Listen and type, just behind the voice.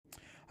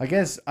I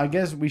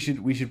guess we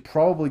should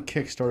probably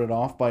kickstart it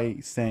off by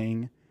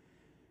saying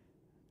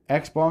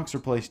Xbox or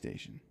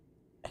PlayStation.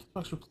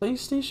 Xbox or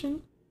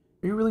PlayStation?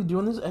 Are you really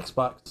doing this?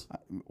 Xbox.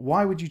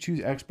 Why would you choose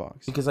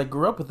Xbox? Because I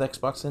grew up with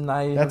Xbox and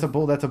I... That's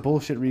a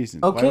bullshit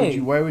reason. Okay.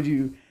 Why would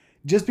you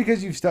just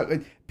because you've stuck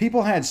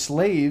people had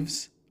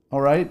slaves,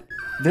 all right?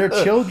 Their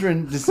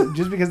children just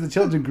because the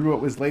children grew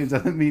up with slaves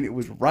doesn't mean it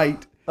was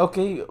right.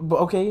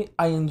 Okay,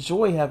 I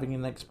enjoy having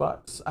an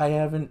Xbox. I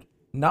haven't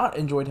not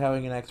enjoyed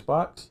having an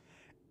Xbox.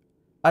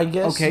 I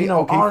guess, Okay,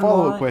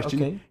 follow-up question.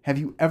 Okay. Have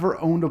you ever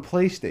owned a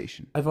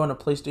PlayStation? I've owned a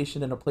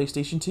PlayStation and a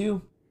PlayStation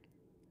 2.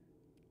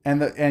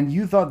 And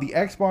you thought the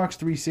Xbox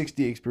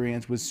 360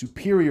 experience was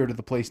superior to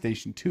the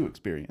PlayStation 2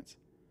 experience?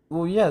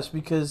 Well, yes,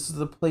 because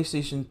the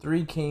PlayStation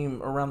 3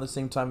 came around the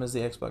same time as the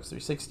Xbox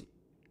 360.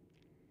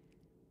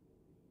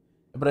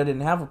 But I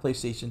didn't have a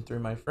PlayStation 3.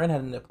 My friend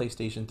had a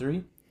PlayStation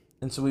 3,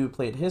 and so we would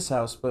play at his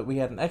house, but we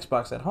had an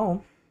Xbox at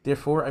home.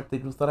 Therefore, I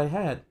played with what I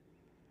had.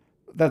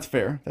 That's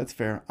fair. That's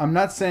fair. I'm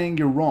not saying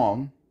you're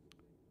wrong,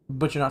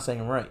 But you're not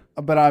saying I'm right.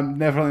 but I'm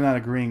definitely not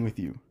agreeing with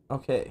you.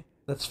 Okay,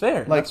 that's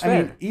fair. Like, that's fair.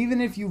 I mean,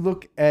 even if you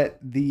look at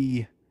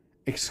the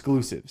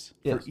exclusives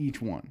Yes. for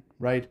each one,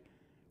 right?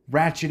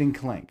 Ratchet and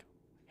Clank,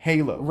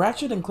 Halo.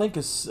 Ratchet and Clank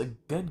is a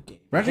good game.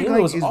 Ratchet and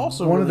Halo Clank is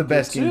also one of really the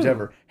best good, games too.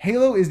 ever.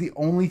 Halo is the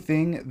only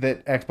thing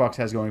that Xbox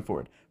has going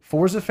for it.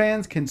 Forza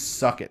fans can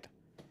suck it.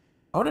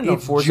 I wouldn't know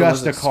It's Forza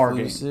just was a car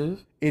game.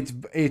 exclusive.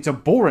 It's a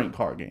boring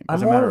car game. I'm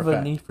As a more matter of of a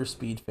fact. Need for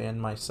Speed fan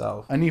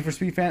myself. A Need for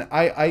Speed fan.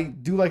 I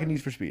do like a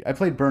Need for Speed. I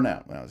played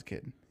Burnout when I was a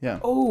kid. Yeah.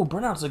 Oh,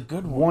 Burnout's a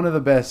good one. One of the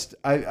best.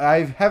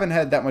 I haven't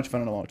had that much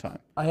fun in a long time.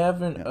 I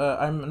haven't.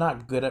 I'm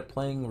not good at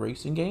playing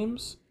racing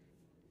games,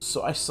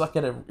 so I suck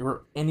at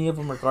any of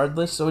them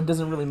regardless. So it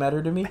doesn't really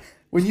matter to me.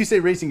 When you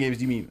say racing games,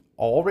 do you mean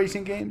all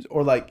racing games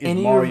or like in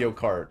Any Mario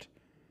Kart?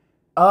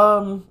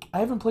 I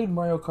haven't played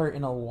Mario Kart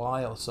in a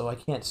while, so I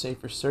can't say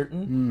for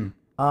certain.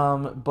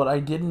 But I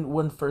didn't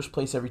win first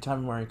place every time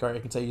in Mario Kart. I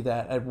can tell you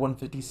that at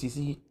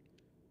 150cc.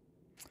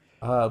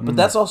 But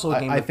that's also a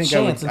game of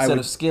chance instead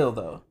of skill,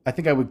 though. I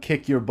think I would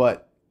kick your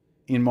butt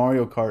in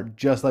Mario Kart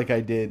just like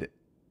I did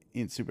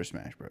in Super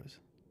Smash Bros.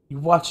 You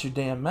watch your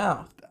damn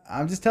mouth.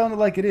 I'm just telling it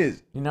like it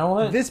is. You know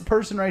what? This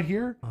person right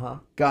here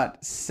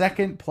got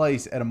second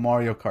place at a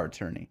Mario Kart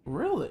tourney.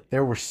 Really?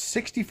 There were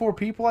 64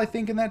 people, I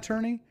think, in that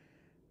tourney.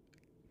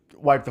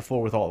 Wiped the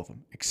floor with all of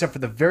them, except for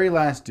the very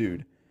last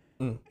dude.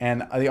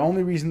 And the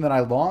only reason that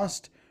I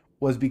lost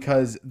was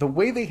because the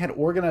way they had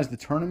organized the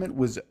tournament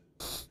was...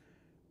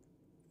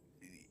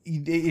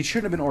 It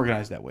shouldn't have been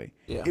organized that way.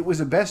 Yeah. It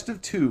was a best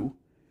of two,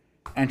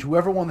 and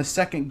whoever won the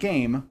second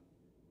game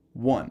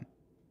won.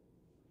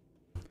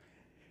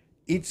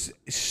 It's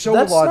so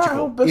That's not logical.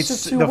 how best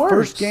of two the works.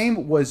 first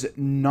game was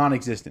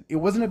non-existent. It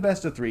wasn't a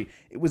best of three.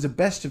 It was a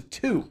best of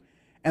two,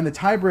 and the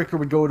tiebreaker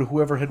would go to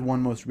whoever had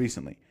won most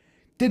recently.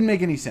 Didn't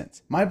make any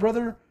sense. My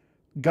brother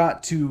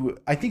got to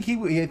I think he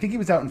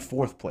was out in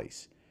fourth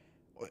place,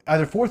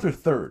 either fourth or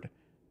third.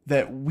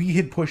 That we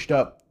had pushed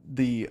up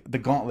the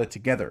gauntlet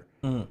together,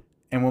 and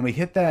when we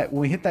hit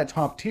that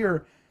top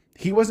tier,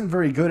 he wasn't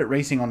very good at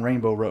racing on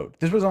Rainbow Road.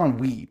 This was on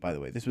Wii, by the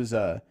way. This was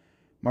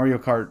Mario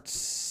Kart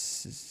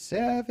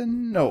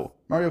 7. No,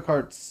 Mario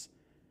Kart's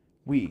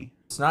Wii.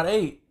 It's not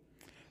 8.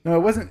 No,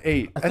 it wasn't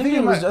 8. I think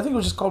it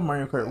was just called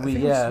Mario Kart Wii. I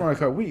think it was Mario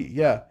Kart Wii.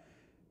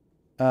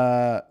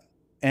 Yeah.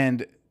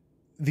 And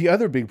the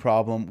other big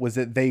problem was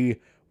that they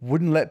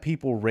wouldn't let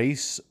people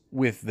race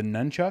with the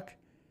nunchuck.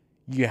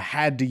 You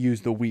had to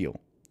use the wheel.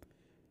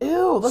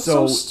 Ew, that's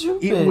so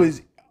stupid. It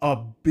was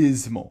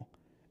abysmal.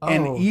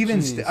 And Oh, even,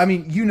 jeez. I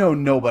mean,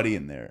 nobody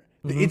in there.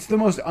 It's the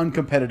most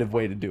uncompetitive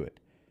way to do it.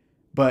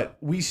 But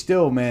we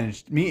still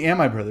managed, me and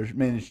my brothers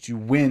managed to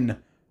win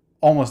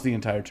almost the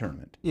entire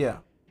tournament. Yeah.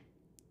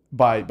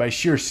 By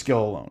sheer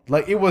skill alone.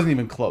 Like, it wasn't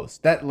even close.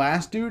 That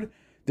last dude,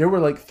 there were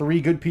like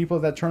 3 good people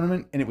at that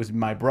tournament, and it was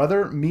my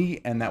brother, me,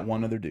 and that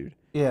one other dude.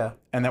 Yeah.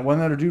 And that one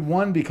other dude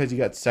won because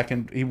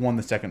he won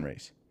the second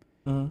race.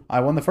 I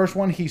won the first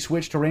one. He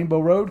switched to Rainbow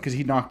Road because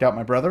he knocked out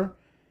my brother,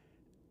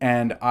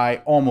 and I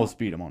almost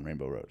beat him on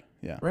Rainbow Road.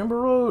 Yeah. Rainbow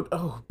Road.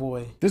 Oh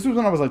boy. This was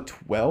when I was like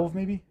 12,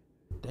 maybe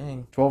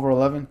Dang. 12 or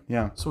 11.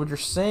 Yeah. So what you're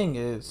saying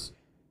is,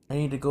 I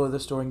need to go to the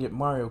store and get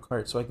Mario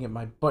Kart so I can get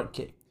my butt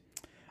kicked.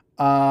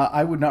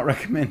 I would not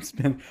recommend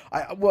spending.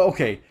 Well,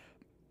 okay.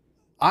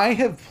 I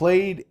have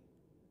played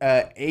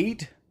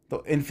 8, the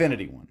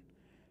Infinity one.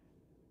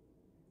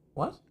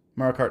 What?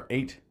 Mario Kart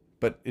 8,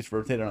 but it's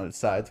rotated on its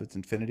side, so it's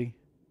Infinity.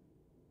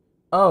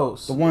 Oh,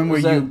 The one where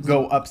you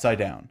go upside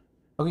down.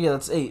 Okay, yeah,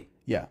 that's 8.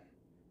 Yeah.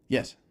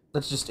 Yes.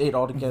 That's just 8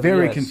 altogether.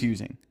 Very yes.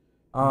 confusing.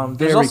 There's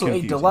very also 8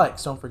 confusing.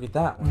 Deluxe. Don't forget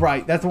that one.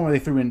 Right. That's the one where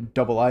they threw in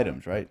double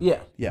items, right? Yeah.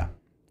 Yeah.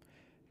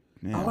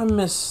 Yeah. Oh, I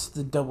miss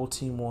the double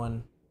team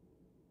one.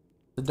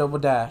 The double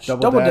dash.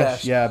 Double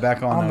Dash. Yeah,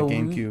 back on, the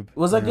GameCube. Wii.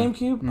 Was that Yeah.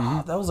 GameCube?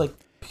 Oh, that was like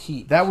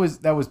peak. That was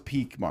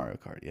peak Mario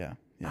Kart. Yeah.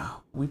 Yeah.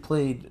 We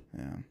played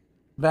Yeah.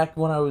 back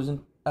when I was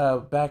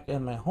back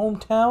in my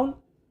hometown.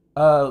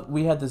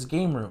 We had this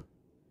game room,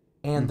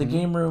 and the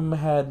game room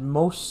had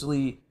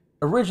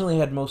originally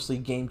had mostly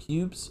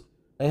GameCubes,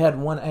 I had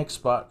one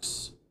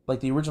Xbox, like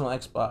the original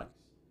Xbox,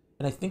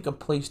 and I think a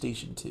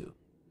PlayStation 2.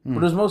 But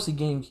it was mostly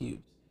GameCube.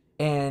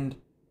 And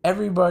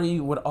everybody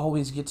would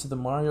always get to the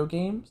Mario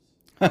games.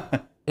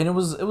 And it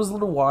was a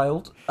little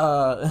wild.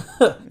 Yeah.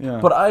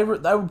 But I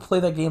would play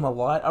that game a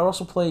lot. I would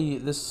also play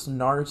this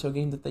Naruto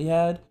game that they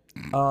had.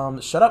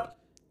 Shut up.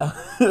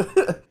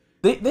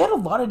 They had a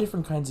lot of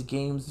different kinds of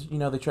games. You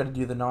know, they tried to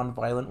do the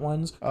non-violent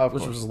ones,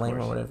 which was lame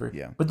or whatever.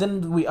 Yeah. But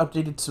then we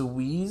updated to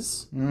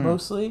Wii's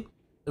mostly.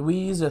 The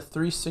Wii's, a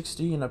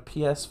 360 and a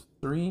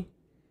PS3.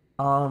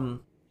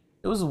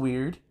 It was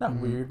weird. Not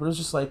weird, but it was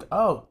just like,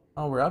 oh,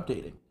 we're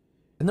updating.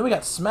 And then we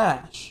got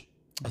Smash.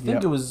 I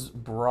think it was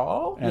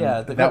Brawl. And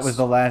yeah, that was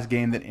the last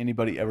game that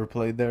anybody ever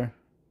played there.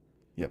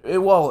 Yep. It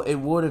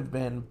would have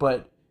been,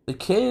 but the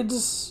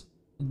kids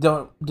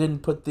didn't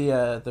put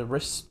the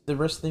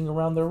wrist thing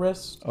around their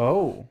wrist.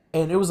 Oh.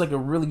 And it was like a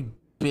really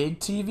big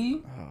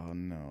TV. Oh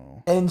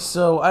no. And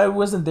so I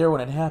wasn't there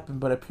when it happened,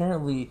 but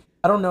apparently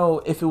I don't know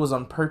if it was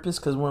on purpose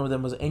because one of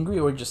them was angry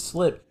or it just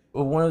slipped.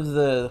 But one of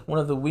the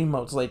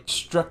Wiimotes like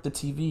struck the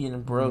TV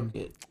and broke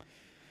it,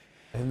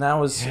 and it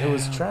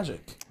was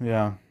tragic.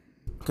 Yeah.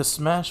 Because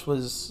Smash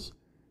was.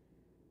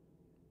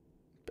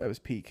 That was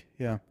peak.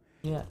 Yeah.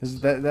 Yeah.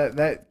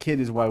 That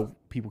kid is why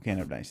people can't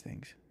have nice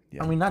things.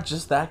 Yeah. I mean, not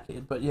just that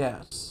kid, but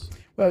yes.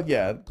 Well,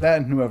 yeah, that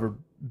and whoever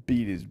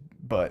beat his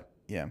butt.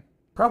 Yeah.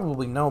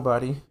 Probably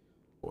nobody.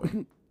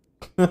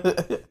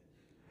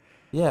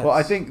 Yeah. Well,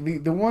 I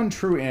think the one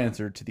true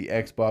answer to the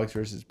Xbox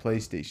versus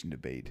PlayStation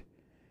debate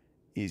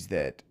is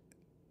that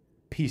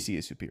PC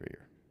is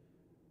superior.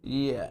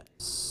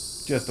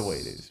 Yes. Just the way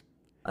it is.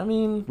 I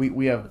mean,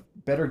 we have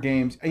better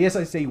games. I guess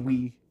I say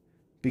we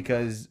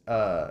because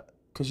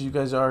you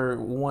guys are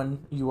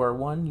one. You are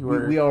one. You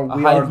are. we are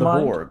the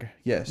mind. Borg.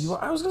 Yes.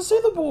 I was gonna say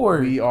the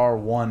Borg. We are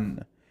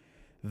one.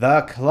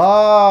 The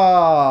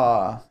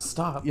Claw.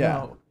 Stop.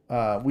 Yeah.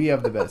 No. We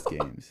have the best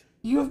games.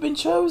 You have been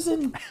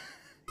chosen.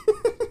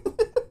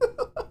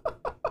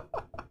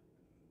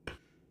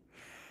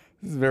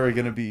 This is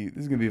gonna be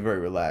very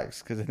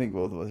relaxed because I think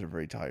both of us are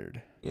very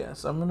tired.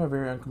 Yes, I'm in a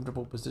very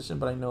uncomfortable position,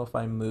 but I know if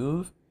I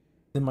move,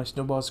 then my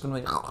snowball's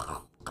gonna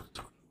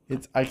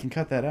I can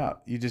cut that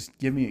out. You just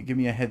give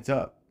me a heads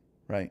up,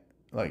 right?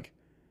 Like,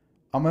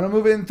 I'm gonna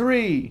move in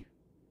 3,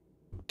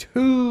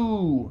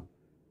 2.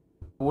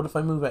 What if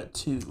I move at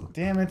 2?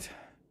 Damn it!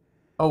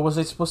 Oh, was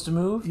I supposed to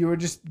move? You were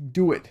just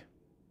do it.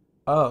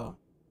 Oh.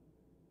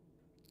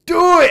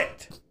 Do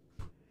it!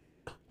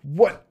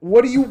 What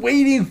are you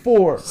waiting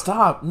for?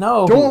 Stop!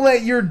 No. Don't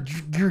let your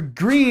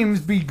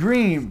dreams be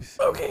dreams.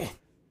 Okay,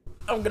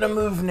 I'm gonna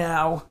move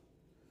now.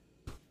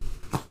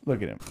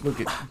 Look at him. Look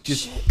at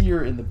just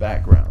here in the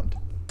background,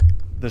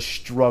 the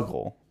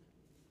struggle.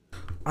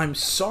 I'm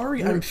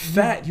sorry. I'm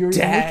fat. You're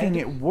Dad. making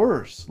it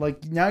worse.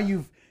 Like now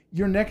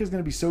your neck is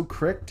gonna be so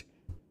cricked.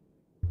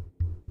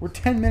 We're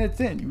 10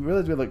 minutes in. You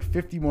realize we have like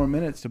 50 more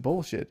minutes to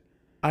bullshit.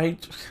 I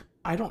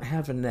don't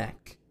have a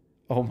neck.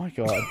 Oh my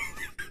god.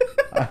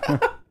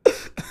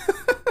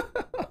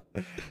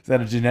 Is that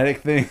a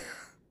genetic thing?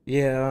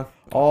 Yeah.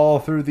 All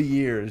through the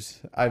years,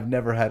 I've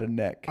never had a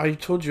neck. I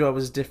told you I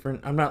was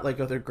different. I'm not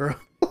like other girls.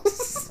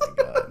 Oh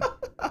my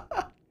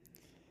god.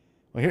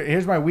 Well,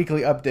 here's my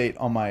weekly update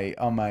on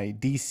my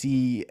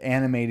DC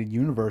animated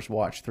universe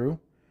watch through.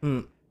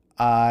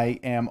 I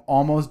am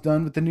almost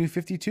done with the New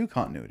 52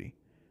 continuity.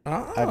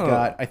 Oh. I've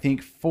got, I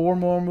think, 4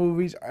 more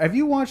movies. Have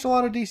you watched a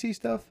lot of DC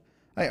stuff?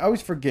 I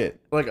always forget.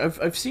 Like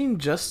I've seen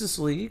Justice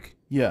League.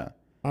 Yeah.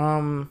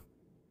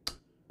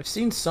 I've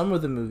seen some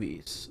of the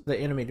movies, the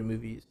animated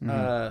movies.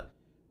 But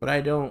I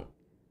don't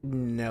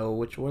know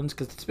which ones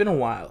because it's been a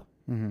while.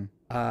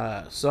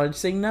 So I'd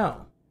say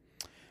no.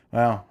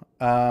 Well,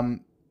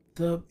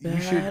 The you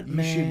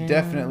should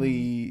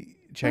definitely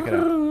check it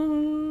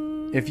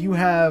out. If you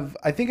have,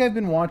 I think I've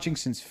been watching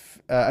since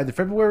either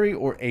February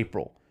or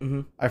April.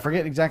 I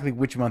forget exactly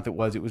which month it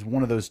was. It was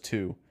one of those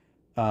two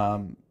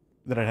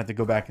that I'd have to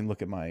go back and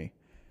look at my.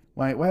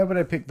 Why would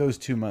I pick those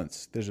 2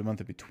 months? There's a month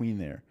in between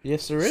there.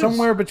 Yes, there is.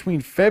 Somewhere between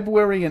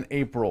February and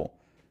April,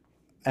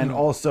 and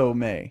also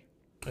May.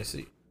 I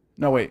see.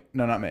 No, wait.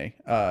 No, not May.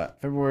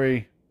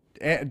 February.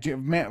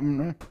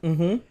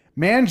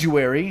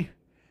 Manjuary.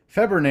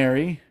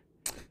 February.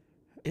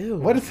 Ew.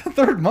 What is the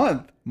third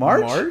month?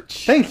 March?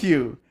 March? Thank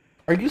you.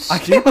 Are you I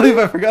stupid? can't believe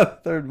I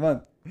forgot the third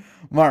month.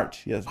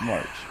 March. Yes,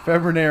 March.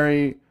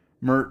 February.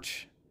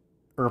 Merch.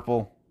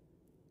 Urkel.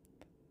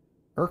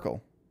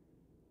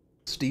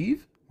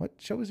 Steve? What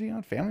show was he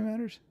on? Family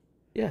Matters?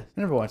 Yes.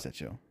 I never watched that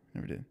show.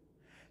 Never did.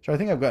 So I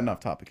think I've gotten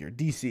off topic here.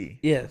 DC.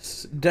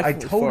 Yes,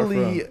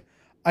 definitely.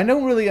 I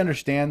don't really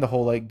understand the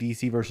whole like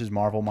DC versus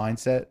Marvel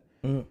mindset.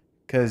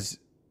 Because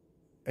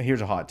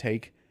here's a hot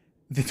take.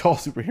 It's all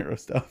superhero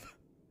stuff.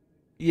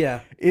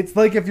 Yeah. It's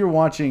like if you're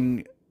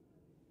watching,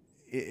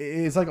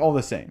 it's like all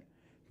the same.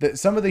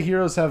 Some of the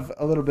heroes have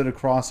a little bit of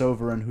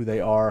crossover in who they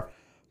are.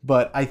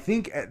 But I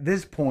think at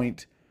this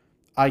point,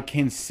 I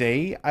can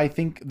say I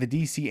think the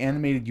DC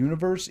animated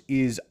universe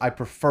I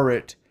prefer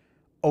it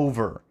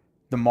over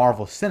the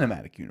Marvel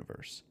Cinematic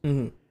Universe.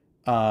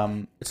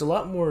 It's a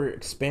lot more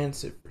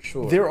expansive for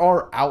sure. There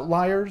are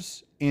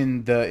outliers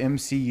in the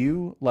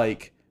MCU,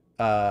 like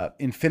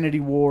Infinity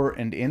War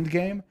and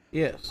Endgame.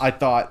 Yes. I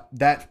thought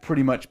that's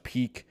pretty much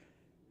peak.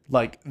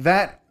 Like,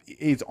 that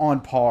is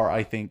on par,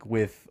 I think,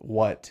 with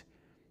what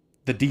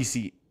the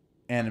DC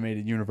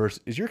animated universe.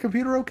 Is your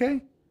computer okay?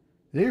 Is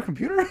that your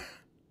computer?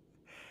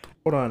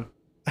 Hold on.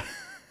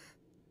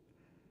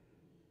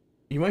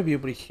 You might be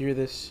able to hear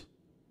this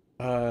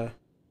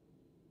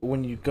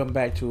when you come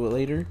back to it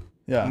later.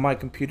 Yeah. My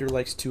computer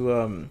likes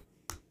to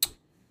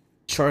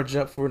charge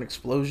up for an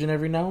explosion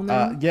every now and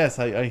then. Yes,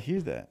 I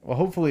hear that. Well,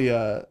 hopefully...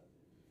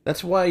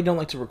 That's why I don't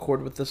like to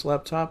record with this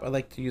laptop. I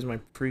like to use my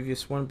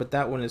previous one, but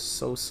that one is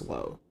so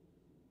slow.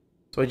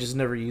 So I just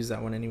never use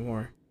that one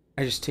anymore.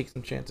 I just take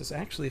some chances.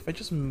 Actually, if I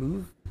just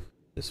move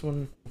this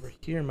one over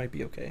here, it might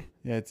be okay.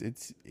 Yeah,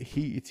 it's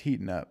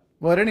heating up.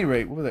 Well, at any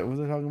rate, what was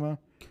I talking about?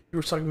 We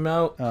were talking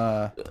about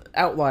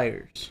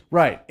outliers.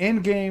 Right.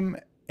 Endgame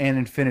and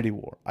Infinity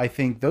War. I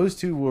think those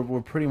two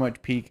were pretty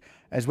much peak,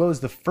 as well as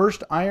the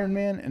first Iron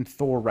Man and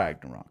Thor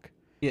Ragnarok.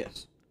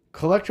 Yes.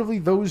 Collectively,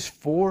 those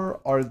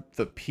four are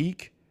the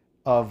peak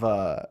of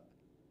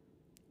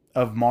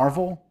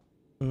Marvel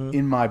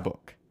in my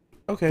book.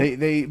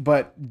 Okay.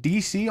 But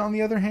DC, on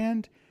the other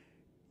hand,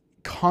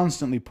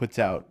 constantly puts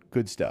out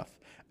good stuff.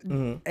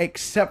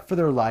 Except for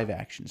their live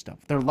action stuff.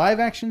 Their live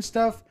action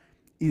stuff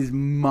is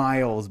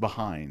miles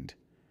behind.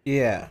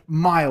 Yeah.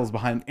 Miles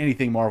behind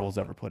anything Marvel's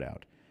ever put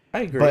out.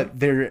 I agree. But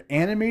their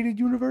animated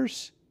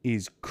universe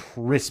is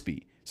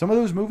crispy. Some of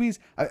those movies,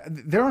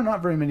 there are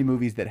not very many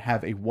movies that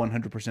have a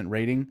 100%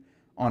 rating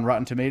on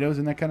Rotten Tomatoes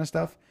and that kind of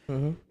stuff.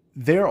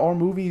 There are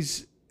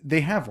movies,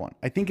 they have one.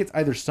 I think it's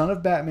either Son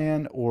of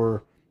Batman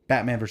or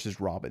Batman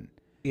versus Robin.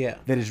 Yeah.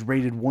 That is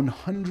rated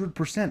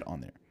 100% on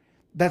there.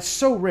 That's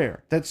so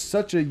rare. That's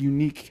such a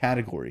unique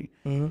category.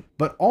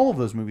 But all of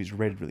those movies are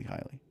rated really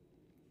highly.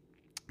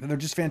 And they're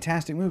just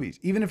fantastic movies.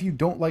 Even if you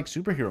don't like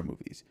superhero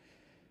movies.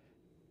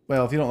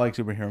 Well, if you don't like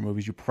superhero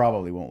movies, you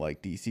probably won't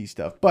like DC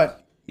stuff.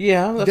 But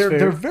yeah, that's fair.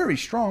 They're very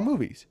strong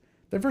movies.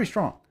 They're very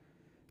strong.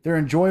 They're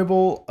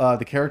enjoyable.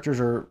 The characters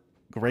are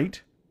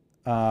great.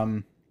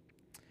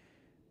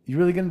 You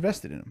really get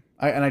invested in them.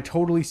 I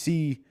totally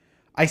see.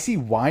 I see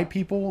why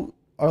people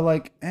are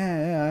like,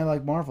 I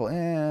like Marvel.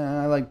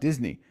 I like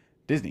Disney.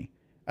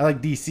 I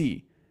like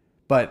DC.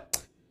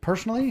 But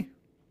personally,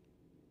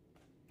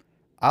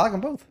 I like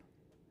them both.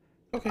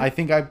 Okay. I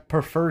think I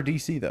prefer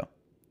DC though.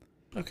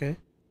 Okay.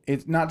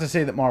 It's not to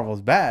say that Marvel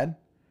is bad.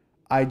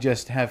 I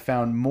just have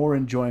found more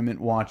enjoyment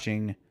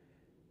watching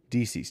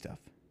DC stuff.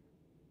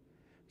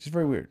 Which is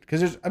very weird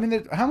because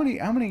how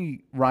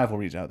many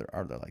rivalries are there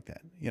like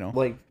that? You know,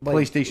 like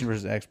PlayStation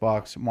versus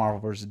Xbox, Marvel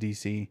versus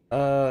DC.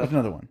 What's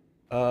another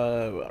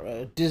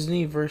one?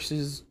 Disney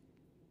versus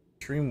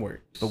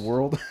DreamWorks. The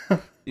world.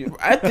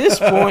 At this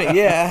point,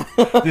 yeah.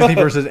 Disney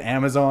versus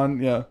Amazon.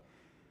 Yeah.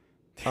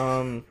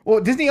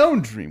 Well, Disney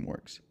owned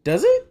DreamWorks.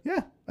 Does it?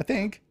 Yeah, I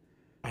think.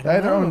 I They don't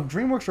either know. own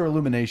DreamWorks or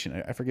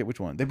Illumination. I forget which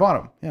one. They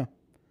bought them. Yeah.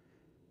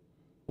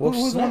 Well,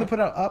 Who was the one that put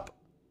out Up?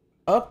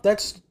 Up?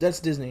 That's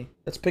Disney.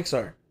 That's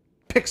Pixar.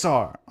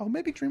 Pixar. Oh,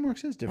 maybe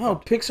DreamWorks is different. Oh,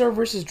 Pixar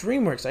versus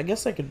DreamWorks. I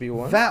guess that could be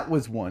one. That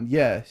was one,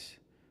 yes.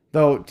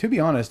 Though, to be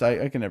honest,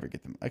 I can never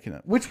get them. I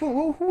cannot. Which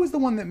one? Who was the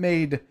one that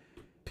made?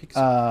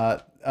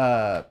 Pixar.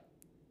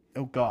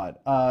 Oh God.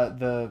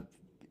 The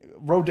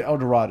Road to El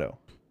Dorado.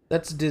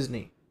 That's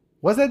Disney.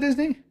 Was that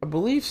Disney? I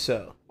believe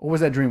so. Or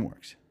was that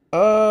DreamWorks?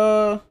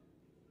 Are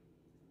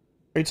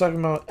you talking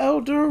about El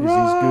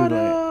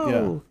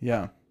Dorado?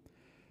 Yeah.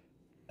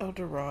 El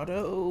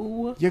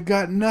Dorado. You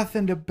got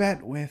nothing to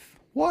bet with.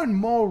 One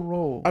more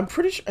roll. I'm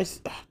pretty sure.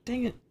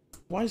 Dang it!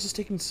 Why is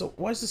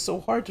this so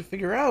hard to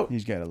figure out?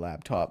 He's got a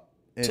laptop.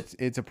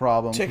 It's a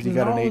problem because you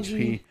got an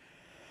Technology. HP.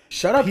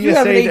 Shut up! You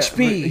have an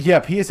HP.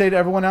 Yeah, PSA to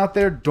everyone out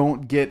there: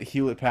 don't get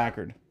Hewlett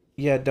Packard.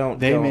 Yeah, don't.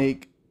 They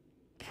make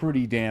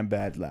pretty damn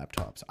bad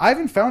laptops. I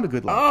haven't found a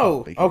good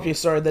laptop. Oh, okay.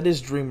 Sorry, that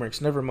is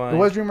DreamWorks. Never mind. It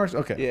was DreamWorks.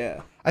 Okay.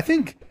 Yeah, I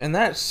think and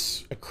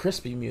that's a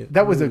crispy movie.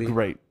 that was a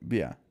great.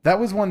 Yeah, that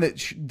was one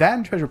that that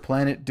and Treasure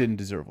Planet didn't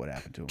deserve what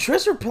happened to him.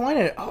 Treasure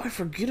Planet. Oh, I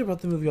forget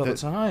about the movie all the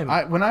time.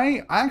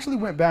 I actually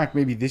went back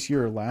maybe this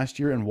year or last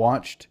year and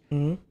watched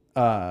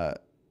Treasure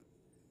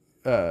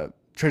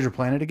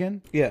Planet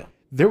again. Yeah.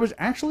 There was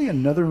actually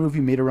another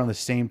movie made around the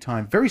same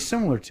time, very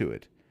similar to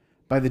it,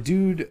 by the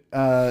dude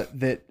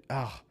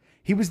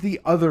he was the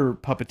other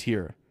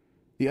puppeteer,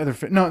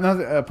 not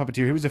the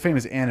puppeteer. He was a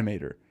famous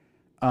animator,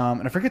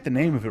 and I forget the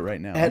name of it right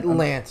now.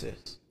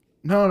 Atlantis.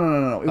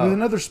 No. It was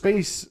another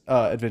space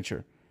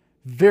adventure.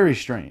 Very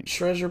strange.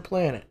 Treasure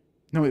Planet.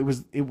 No, it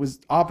was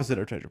opposite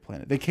of Treasure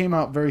Planet. They came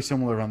out very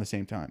similar around the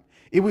same time.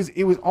 It was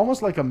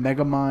almost like a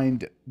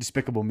Megamind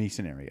Despicable Me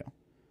scenario.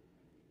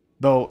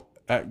 Though,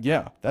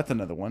 yeah, that's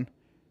another one.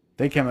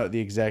 They came out at the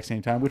exact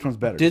same time. Which one's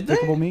better? Did they?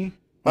 Despicable Me?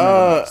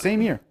 Megamind?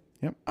 Same year.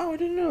 Yep. Oh, I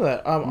didn't know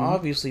that.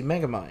 Obviously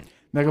Megamind.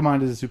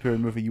 Megamind is a superior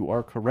movie. You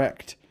are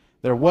correct.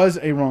 There was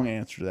a wrong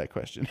answer to that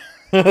question.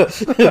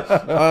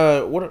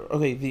 What?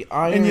 Okay, the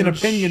Iron. In an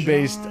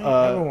opinion-based Shine.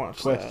 I haven't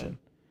watched question.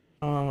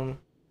 that.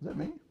 Is that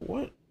me?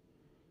 What?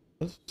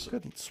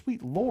 Good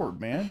sweet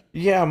lord, man.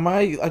 Yeah,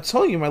 I'm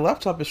telling you, my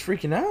laptop is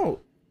freaking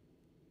out.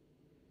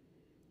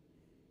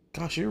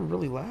 Gosh, you're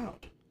really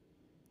loud.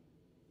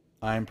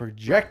 I'm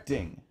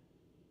projecting.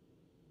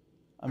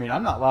 I mean,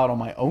 I'm not loud on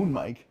my own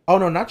mic. Oh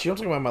no, not you. I'm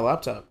talking about my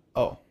laptop.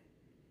 Oh.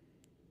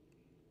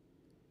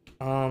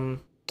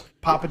 Um.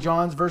 Papa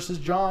John's versus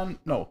John.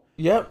 No.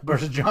 Yep.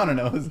 Versus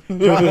John-O-No's.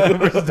 John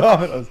versus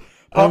Domino's.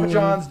 Papa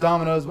John's,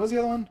 Domino's. What's the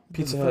other one?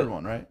 Pizza the Hut. third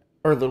one, right?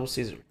 Or Little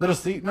Caesar. Little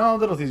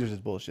Caesars is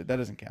bullshit. That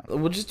doesn't count.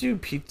 We'll just do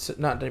pizza.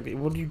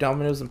 We'll do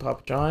Domino's and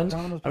Papa John's.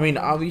 Domino's, I mean,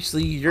 Papa John's.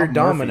 obviously, you're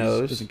Papa Murphy's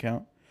Domino's. doesn't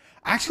count.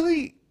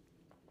 Actually,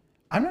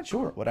 I'm not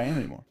sure what I am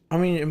anymore. I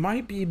mean, it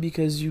might be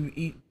because you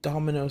eat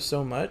Domino's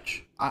so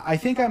much. I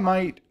think I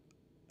might.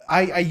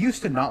 I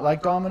used to not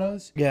like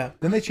Domino's. Yeah.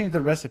 Then they changed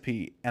the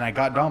recipe, and I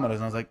got Domino's,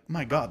 and I was like,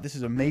 my God, this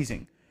is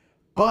amazing.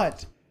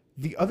 But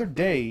the other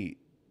day,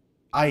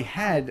 I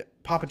had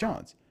Papa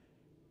John's,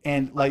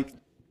 and like,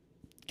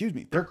 excuse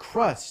me, their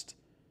crust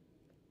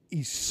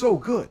is so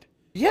good.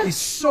 Yes. It's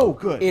so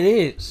good. It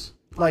is.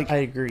 Like, I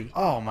agree.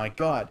 oh my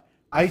God.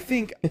 I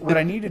think what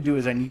I need to do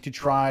is I need to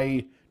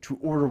try to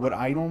order what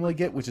I normally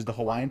get, which is the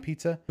Hawaiian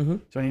pizza. Mm-hmm.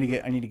 So I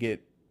need to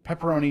get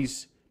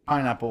pepperonis,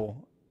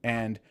 pineapple,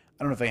 and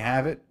I don't know if they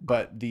have it,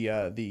 but the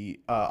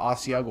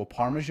Asiago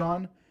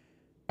Parmesan.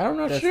 I'm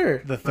not That's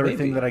sure. the third Maybe.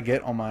 thing that I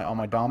get on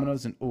my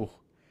Domino's, and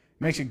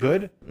makes it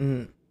good.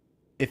 Mm.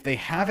 If they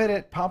have it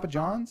at Papa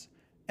John's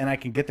and I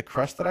can get the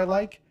crust that I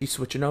like, You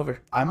switching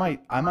over. I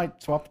might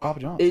swap to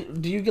Papa John's.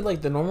 Do you get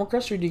like the normal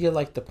crust or do you get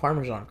like the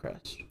Parmesan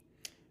crust?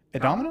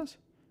 At Domino's?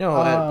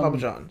 No, at Papa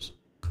John's.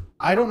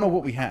 I don't know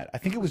what we had. I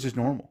think it was just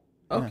normal.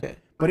 Yeah. Okay.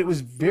 But it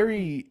was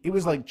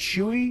like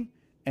chewy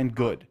and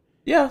good.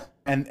 Yeah.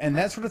 And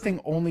that sort of thing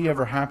only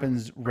ever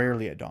happens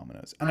rarely at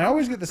Domino's. And I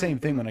always get the same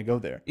thing when I go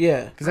there.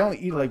 Yeah. Because I only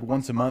eat like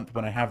once a month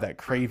when I have that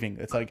craving.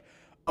 It's like,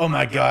 oh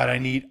my God, I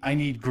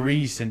need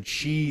grease and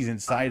cheese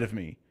inside of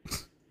me.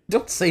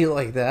 Don't say it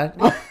like that.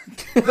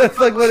 That's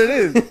like what it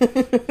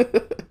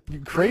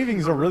is.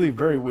 Cravings are really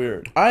very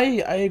weird.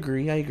 I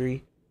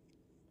agree.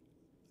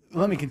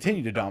 Let me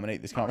continue to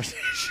dominate this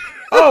conversation.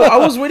 Oh, I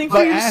was waiting for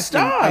By you to asking,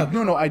 stop.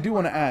 no, I do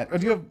want to add.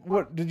 Do you have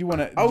what? Did you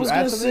want to? I was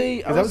gonna say-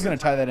 because I was gonna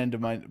tie that into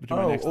my next.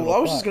 Oh, little well, I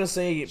was thought. just gonna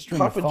say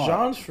Stream of Papa thought.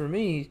 John's for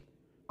me.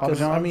 Papa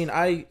 'Cause, I John's? mean,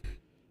 I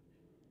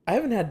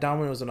haven't had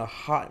Domino's in a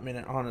hot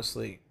minute,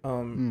 honestly.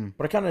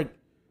 But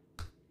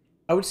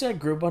I would say I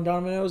grew up on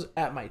Domino's.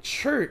 At my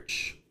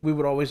church, we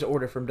would always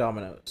order from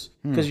Domino's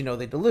because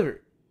they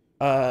deliver.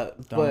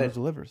 Domino's But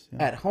delivers.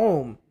 Yeah. at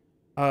home,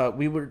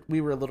 we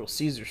were a Little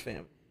Caesars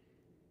family.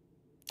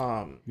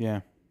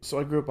 Yeah. So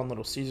I grew up on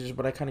Little Caesars,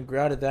 but I kind of grew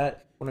out of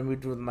that when I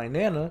moved with my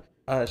nana.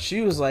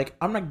 She was like,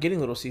 "I'm not getting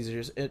Little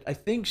Caesars." I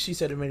think she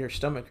said it made her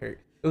stomach hurt.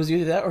 It was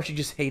either that or she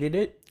just hated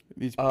it.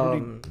 It's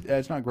pretty.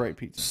 It's not great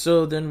pizza.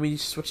 So then we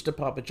switched to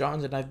Papa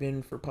John's, and I've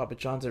been for Papa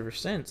John's ever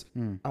since.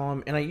 And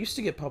I used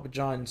to get Papa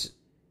John's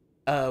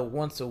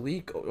once a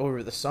week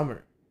over the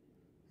summer.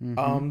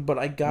 But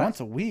I got Once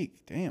a week.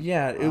 Damn.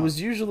 yeah, it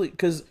was usually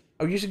because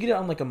I would usually get it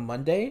on like a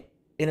Monday,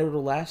 and it would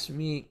last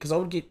me because I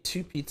would get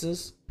 2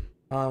 pizzas.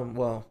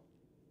 Well,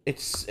 it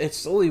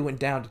slowly went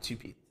down to 2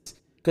 pizzas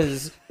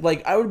because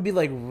like I would be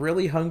like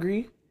really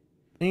hungry,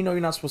 and you're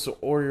not supposed to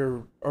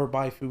order or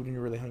buy food when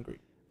you're really hungry.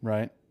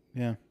 Right.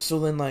 Yeah. So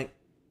then like,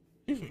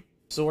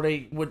 so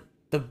what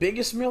the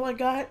biggest meal I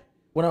got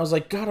when I was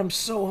like, God, I'm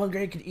so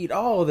hungry I could eat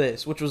all of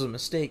this, which was a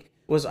mistake,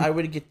 was I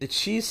would get the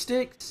cheese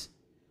sticks.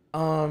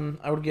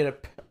 I would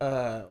get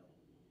a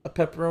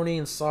pepperoni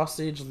and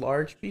sausage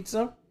large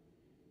pizza.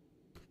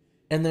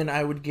 And then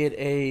I would get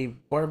a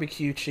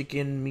barbecue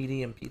chicken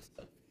medium pizza.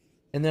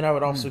 And then I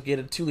would also get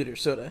a 2-liter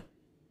soda.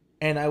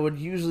 And I would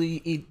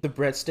usually eat the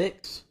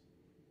breadsticks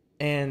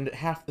and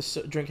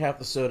drink half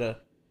the soda.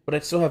 But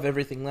I'd still have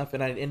everything left,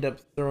 and I'd end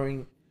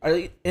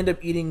up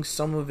eating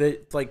some of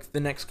it like the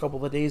next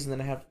couple of days, and then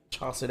I have to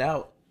toss it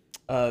out.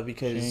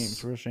 Because Shame.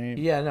 It's a real shame.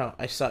 yeah, no,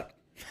 I suck.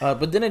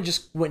 But then I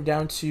just went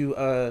down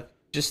to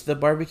just the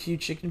barbecue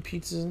chicken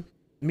pizza,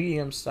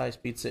 medium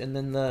sized pizza, and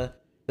then the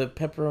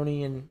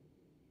pepperoni and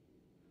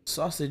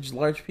sausage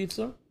large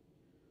pizza.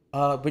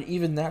 But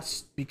even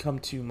that's become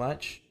too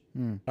much.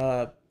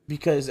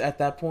 Because at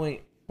that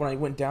point, when I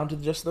went down to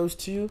just those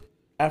 2,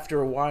 after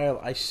a while,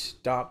 I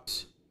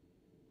stopped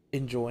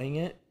enjoying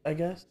it, I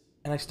guess.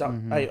 And I stopped,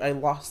 I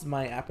lost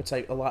my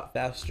appetite a lot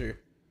faster.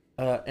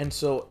 And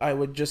so I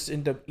would just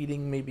end up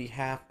eating maybe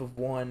half of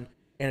one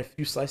and a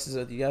few slices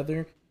of the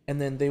other. And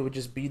then they would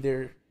just be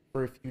there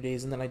for a few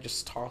days, and then I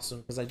just toss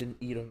them because I didn't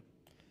eat them.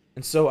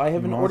 And so I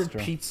haven't ordered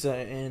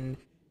pizza in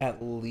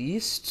at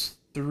least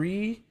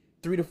 3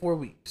 to 4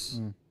 weeks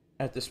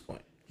at this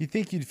point. You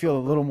think you'd feel a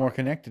little more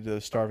connected to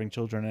those starving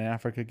children in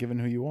Africa, given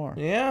who you are?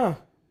 Yeah.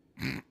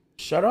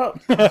 Shut up.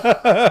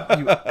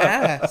 You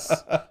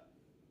ass.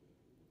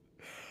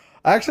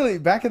 Actually,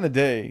 back in the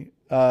day,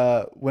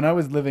 when I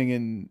was living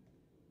in...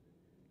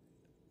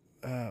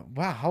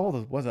 wow, how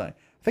old was I?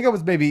 I think I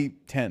was maybe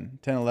 10,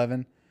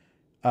 11.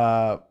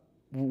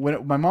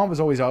 When my mom was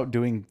always out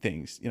doing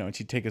things, and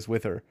she'd take us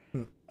with her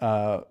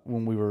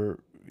when we were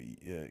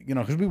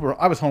because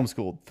I was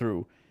homeschooled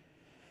through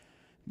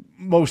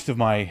most of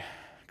my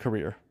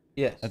career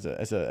Yes.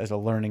 as a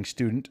learning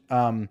student.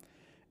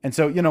 And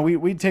so,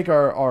 we'd take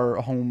our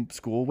home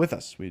school with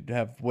us. We'd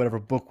have whatever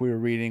book we were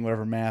reading,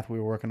 whatever math we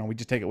were working on. We'd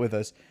just take it with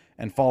us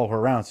and follow her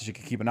around so she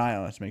could keep an eye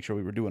on us to make sure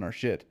we were doing our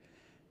shit.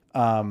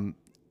 And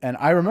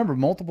I remember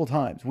multiple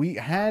times we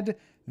had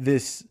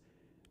this,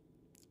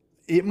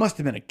 it must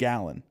have been a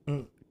gallon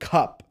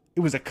cup.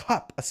 It was a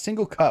cup, a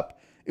single cup.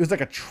 It was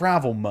like a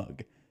travel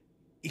mug.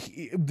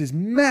 This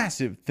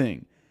massive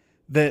thing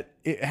that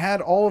it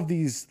had all of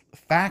these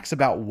facts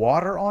about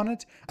water on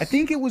it. I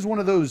think it was one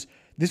of those,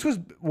 this was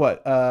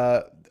what,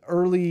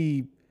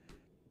 early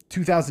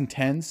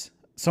 2010s,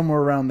 somewhere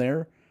around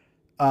there,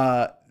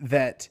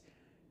 that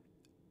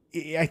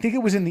I think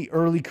it was in the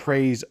early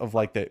craze of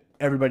like that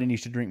everybody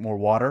needs to drink more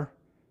water.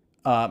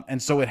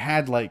 And so it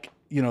had like,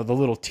 the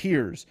little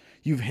tiers.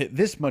 You've hit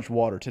this much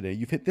water today.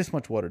 You've hit this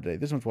much water today,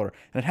 this much water.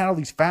 And it had all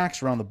these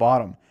facts around the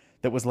bottom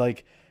that was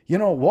like,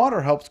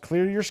 water helps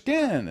clear your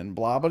skin and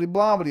blah, blah,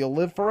 blah, blah. You'll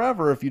live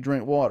forever if you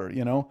drink water,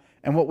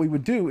 And what we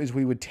would do is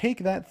we would take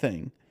that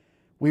thing,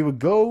 we would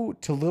go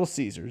to Little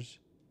Caesars,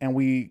 and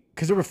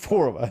because there were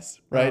 4 of us,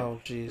 right? Oh,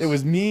 jeez. It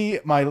was me,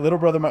 my little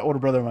brother, my older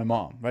brother, and my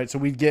mom, right? So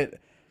we'd get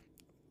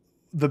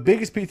the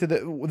biggest pizza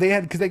that they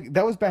had, because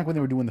that was back when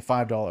they were doing the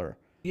 $5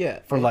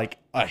 for like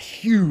a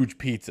huge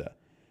pizza.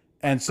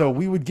 And so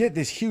we would get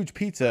this huge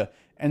pizza,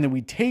 and then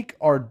we'd take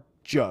our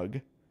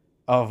jug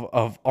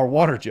of our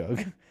water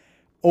jug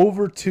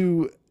over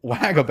to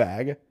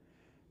Wag-A-Bag,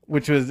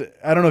 which was,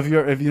 I don't know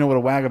if you know what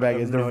a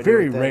Wag-A-Bag is. They're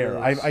very rare.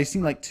 I've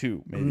seen like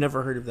 2, maybe. I've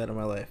never heard of that in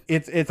my life.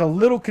 It's a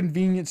little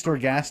convenience store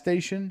gas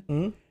station.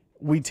 Mm-hmm.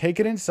 We'd take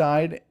it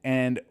inside,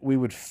 and we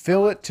would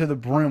fill it to the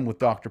brim with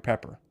Dr.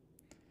 Pepper.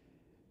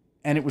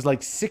 And it was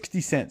like 60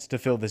 cents to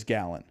fill this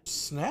gallon.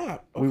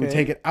 Snap. Okay. We would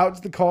take it out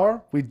to the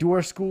car. We'd do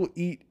our school,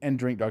 eat, and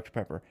drink Dr.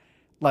 Pepper.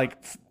 Like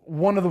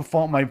one of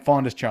my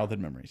fondest childhood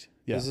memories.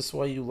 Yeah. Is this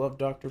why you love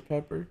Dr.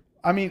 Pepper?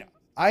 I mean,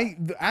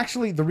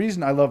 the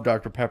reason I love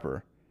Dr.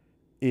 Pepper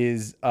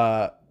is we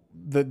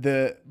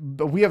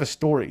have a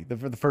story.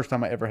 For the first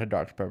time I ever had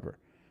Dr. Pepper,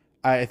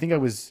 I think I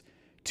was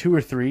 2 or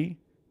 3,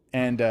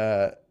 and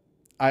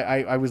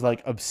I was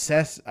like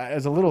obsessed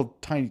as a little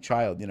tiny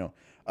child,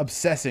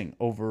 obsessing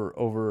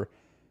over.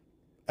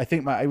 I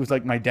think it was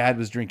like my dad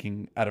was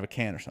drinking out of a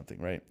can or something,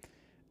 right?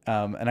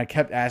 And I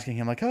kept asking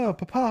him like, "Oh,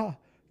 Papa,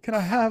 can I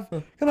have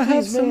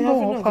some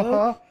more,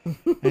 Papa?"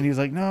 And he was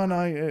like, "No."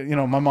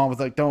 My mom was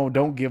like,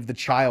 "Don't give the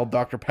child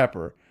Dr.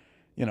 Pepper.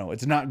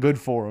 It's not good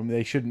for them.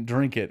 They shouldn't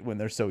drink it when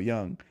they're so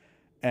young."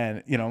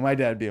 And my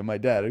dad, being my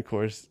dad, of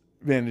course,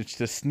 managed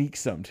to sneak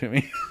some to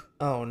me.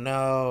 Oh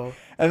no!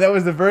 And that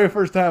was the very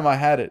first time I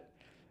had it.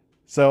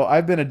 So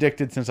I've been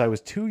addicted since I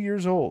was 2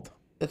 years old.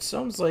 It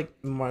sounds like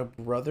my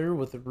brother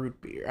with the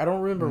root beer. I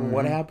don't remember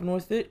what happened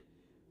with it,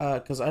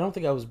 because I don't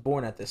think I was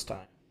born at this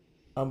time.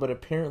 But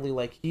apparently,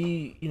 like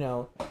he,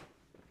 oh,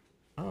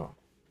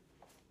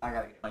 I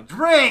gotta get my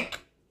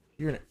drink.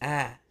 You're an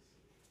ass.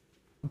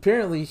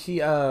 Apparently, he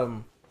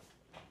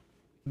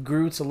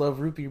grew to love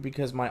root beer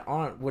because my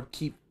aunt would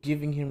keep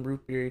giving him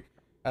root beer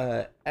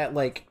at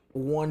like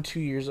 2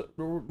 years,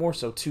 more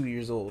so 2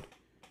 years old,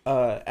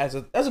 as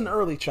an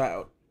early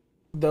child.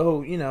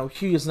 Though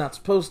he was not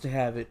supposed to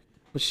have it.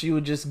 But she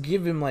would just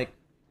give him, like,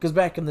 because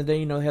back in the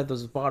day, they had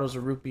those bottles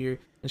of root beer,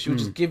 and she would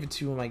just give it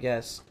to him, I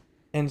guess.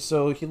 And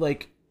so he,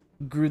 like,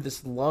 grew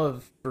this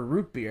love for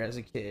root beer as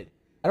a kid.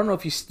 I don't know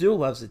if he still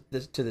loves it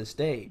to this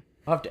day.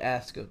 I'll have to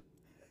ask him.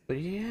 But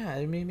yeah,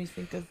 it made me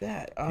think of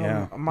that.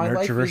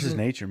 Nurture versus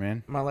nature,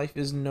 man. My life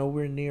is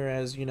nowhere near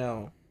as,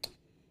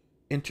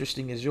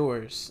 interesting as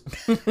yours.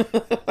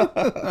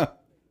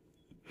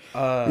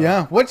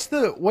 Yeah, what's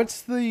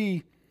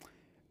the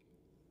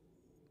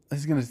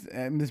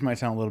this might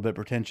sound a little bit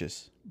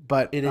pretentious,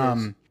 but it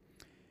is.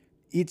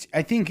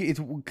 I think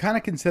it's kind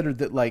of considered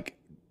that, like,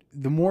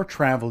 the more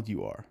traveled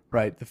you are,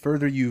 right, the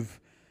further you've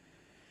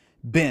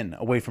been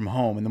away from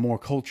home and the more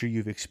culture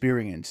you've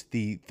experienced,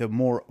 the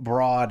more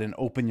broad and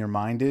open your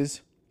mind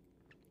is.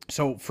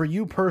 So for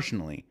you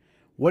personally,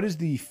 what is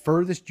the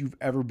furthest you've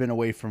ever been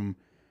away from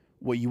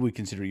what you would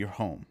consider your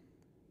home?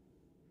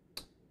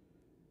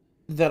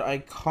 That I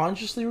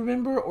consciously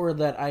remember, or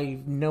that I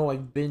know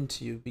I've been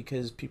to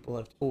because people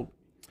have told me?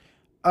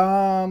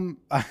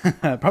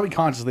 Probably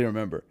consciously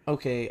remember.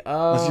 Okay.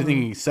 Unless you're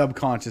thinking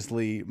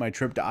subconsciously, my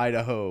trip to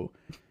Idaho.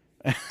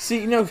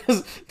 See,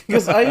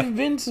 because I've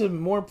been to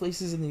more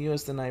places in the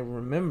U.S. than I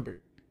remember,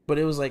 but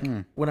it was like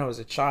when I was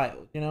a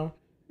child, and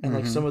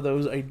like some of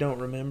those I don't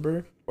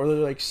remember, or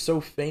they're like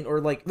so faint, or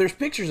like there's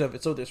pictures of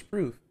it, so there's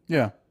proof.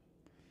 Yeah.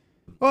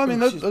 Well, I mean,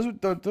 those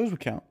would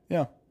count.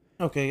 Yeah.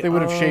 Okay. They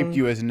would have shaped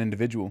you as an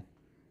individual.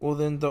 Well,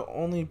 then the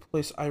only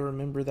place I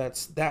remember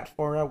that's that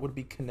far out would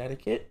be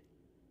Connecticut.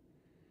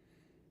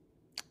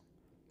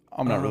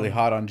 I'm not really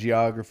hot on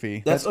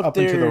geography. That's up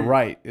and to the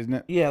right, isn't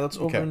it? Yeah, that's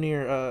over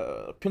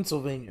near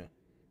Pennsylvania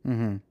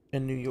and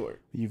New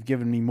York. You've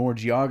given me more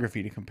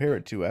geography to compare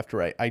it to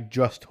after I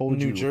just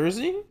told you. New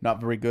Jersey? Not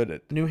very good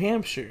at. New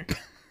Hampshire.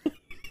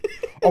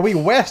 Are we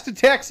west of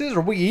Texas or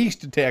are we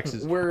east of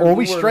Texas? Or are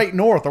we straight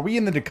north? Are we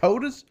in the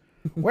Dakotas?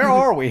 Where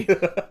are we?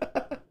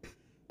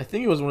 I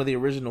think it was one of the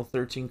original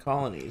 13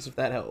 colonies, if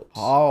that helps.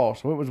 Oh,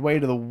 so it was way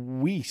to the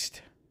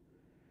west.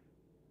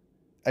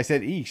 I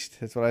said east.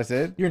 That's what I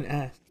said. You're an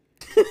ass.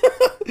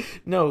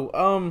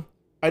 No,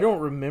 I don't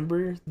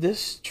remember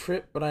this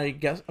trip, but I'm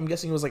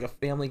guessing it was like a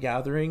family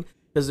gathering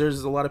because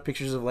there's a lot of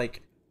pictures of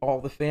like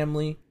all the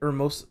family or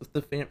most of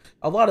the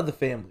a lot of the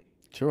family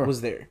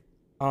was there.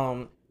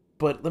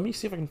 But let me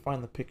see if I can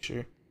find the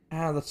picture.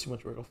 That's too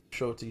much work. I'll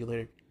show it to you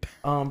later.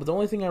 But the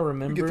only thing I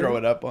remember... You can throw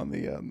it up on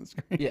the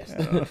screen. Yes.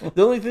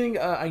 The only thing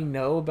I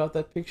know about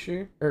that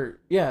picture,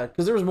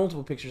 because there was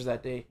multiple pictures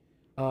that day,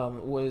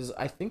 was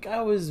I think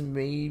I was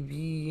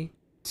maybe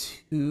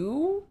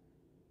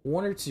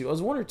one or two. I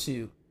was one or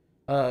two,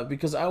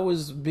 because I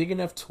was big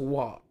enough to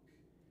walk,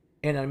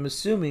 and I'm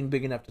assuming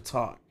big enough to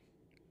talk.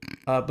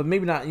 But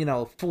maybe not,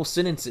 full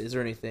sentences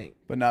or anything.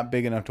 But not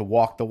big enough to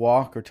walk the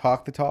walk or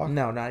talk the talk?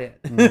 No, not yet.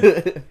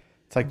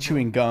 It's like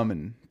chewing gum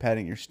and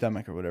patting your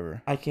stomach or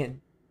whatever. I can't...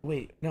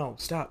 Wait, no,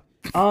 stop.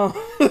 All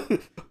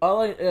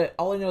I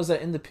know is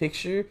that in the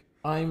picture,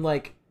 I'm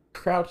like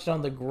crouched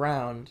on the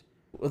ground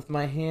with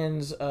my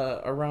hands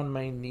around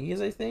my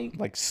knees, I think.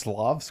 Like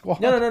Slav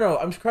squat? No.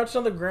 I'm crouched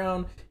on the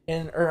ground,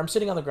 or I'm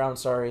sitting on the ground,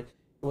 sorry,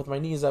 with my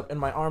knees up, and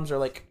my arms are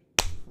like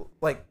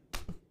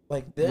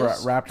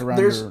this. Wrapped around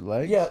your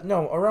legs? Yeah,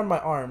 no, around my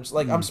arms.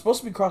 Like, I'm supposed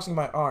to be crossing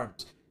my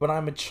arms, but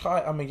I'm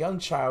a young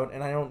child,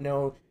 and I don't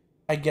know,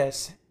 I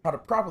guess, how to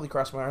properly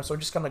cross my arms, so I'm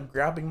just kind of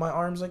grabbing my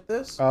arms like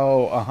this.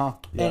 Oh, uh-huh.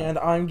 Yeah. And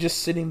I'm just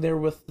sitting there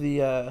with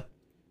the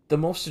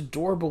most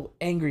adorable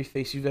angry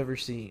face you've ever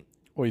seen.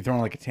 Were you throwing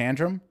like a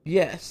tantrum?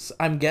 Yes,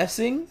 I'm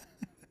guessing.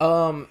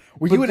 Were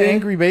you an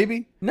angry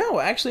baby?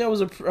 No, actually, I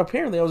was a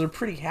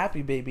pretty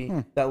happy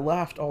baby that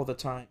laughed all the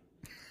time.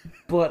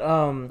 But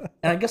and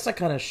I guess that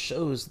kind of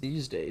shows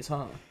these days,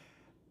 huh?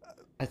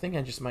 I think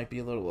I just might be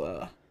a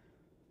little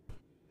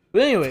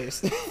But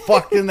anyways,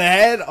 fucked in the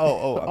head.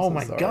 Oh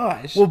my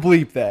gosh. We'll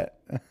bleep that.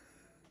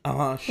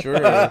 Sure.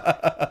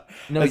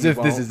 No, as if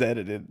this is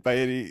edited by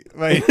any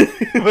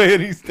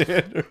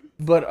standard.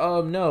 But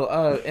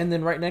no. And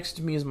then right next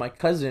to me is my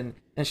cousin,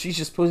 and she's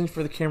just posing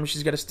for the camera.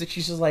 She's got a stick.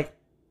 She's just like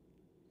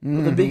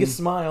with the biggest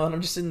smile, and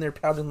I'm just sitting there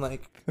pouting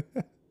like.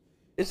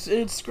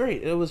 It's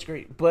great. It was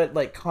great. But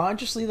like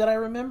consciously that I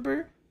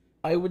remember,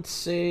 I would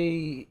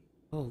say,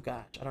 oh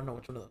gosh, I don't know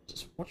which one of those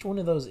is. Which one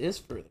of those is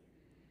further?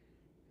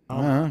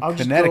 I'll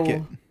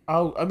Connecticut.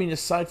 I mean,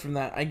 aside from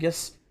that, I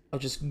guess I'll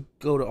just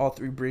go to all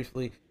three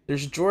briefly.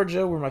 There's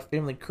Georgia, where my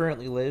family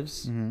currently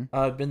lives.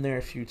 I've been there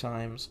a few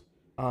times.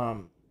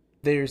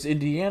 There's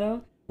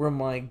Indiana, where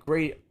my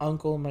great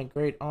uncle and my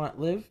great aunt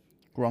live.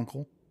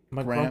 Grunkle.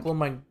 My grunkle and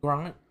my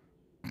grant.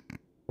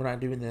 We're not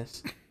doing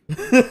this.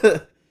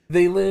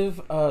 They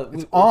live.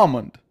 It's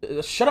almond.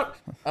 Shut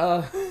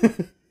up.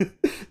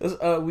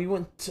 We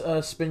went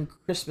to spend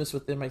Christmas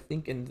with them. I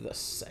think in the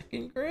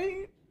second or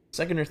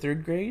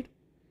third grade.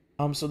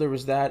 So there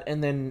was that,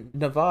 and then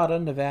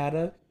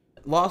Nevada,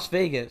 Las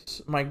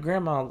Vegas. My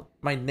grandma,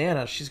 my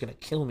nana, she's gonna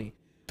kill me.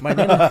 My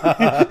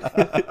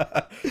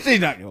nana. She's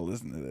not gonna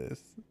listen to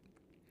this.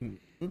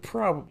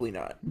 Probably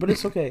not, but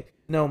it's okay.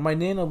 No, my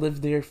nana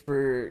lived there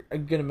for a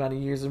good amount of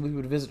years, and we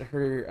would visit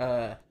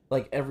her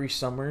like every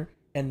summer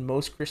and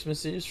most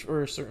Christmases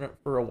for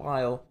a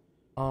while.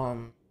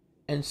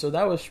 And so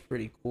that was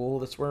pretty cool.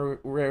 That's where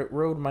I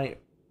rode my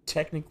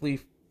technically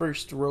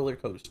first roller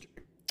coaster.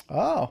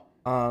 Oh.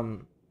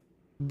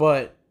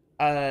 But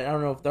I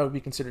don't know if that would be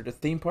considered a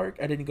theme park.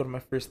 I didn't go to my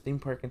first theme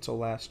park until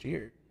last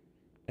year,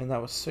 and that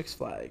was Six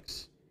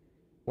Flags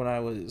when I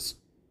was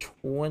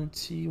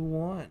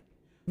 21.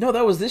 No,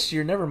 that was this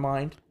year. Never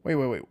mind. Wait.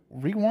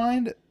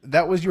 Rewind.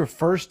 That was your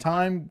first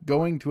time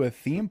going to a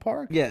theme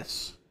park?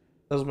 Yes.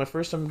 That was my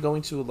first time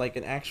going to like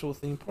an actual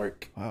theme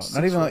park. Wow.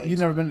 Not even like, you've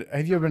never been.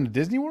 Have you ever been to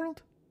Disney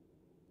World?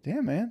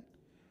 Damn, man.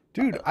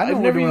 Dude, I've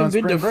never even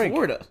been to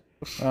Florida.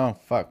 Oh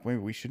fuck. Maybe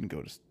we shouldn't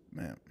go to.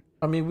 Man.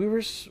 I mean, we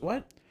were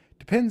what?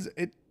 Depends.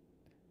 It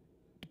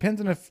depends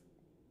on if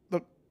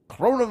the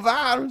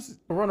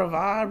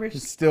coronavirus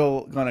is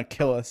still gonna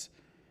kill us.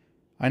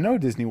 I know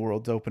Disney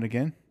World's open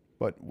again,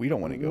 but we don't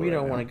want to go. We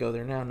don't want to go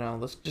there now. No,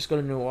 let's just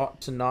go to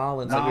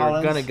Nolans. Like we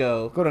were gonna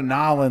go. Go to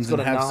Nolans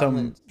and have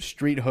some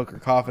street hooker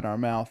cough in our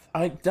mouth.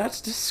 That's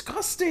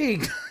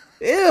disgusting.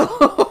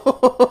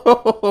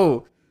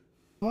 Ew.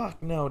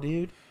 Fuck no,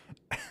 dude.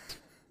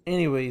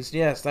 Anyways,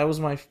 yes, that was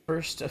my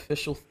first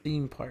official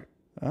theme park.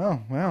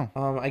 Oh, wow.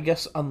 I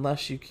guess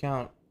unless you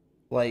count,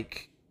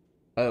 like,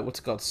 what's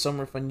it called,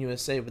 Summer Fun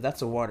USA, but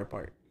that's a water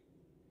park.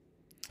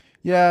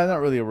 Yeah,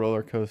 not really a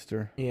roller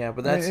coaster. Yeah,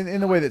 but that's...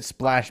 In the way that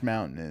Splash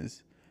Mountain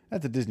is.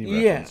 That's a Disney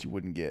reference you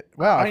wouldn't get.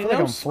 Wow, I feel like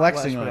I'm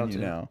flexing on you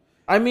now.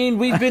 I mean,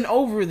 we've been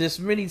over this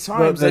many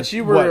times that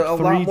you were a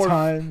lot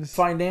more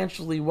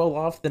financially well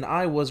off than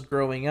I was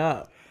growing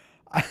up.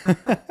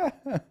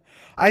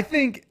 I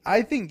think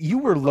you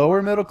were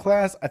lower middle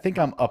class. I think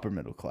I'm upper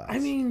middle class. I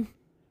mean...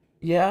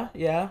 Yeah.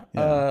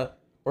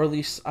 or at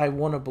least I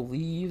want to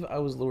believe I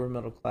was lower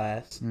middle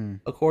class. Hmm.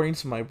 According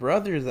to my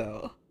brother,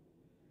 though,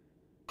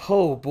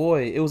 oh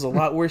boy, it was a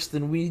lot worse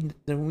than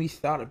we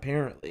thought.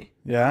 Apparently,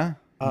 Yeah.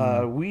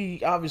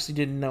 we obviously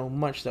didn't know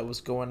much that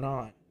was going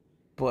on,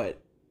 but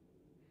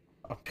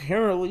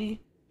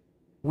apparently,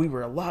 we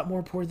were a lot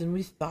more poor than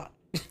we thought.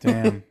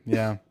 Damn.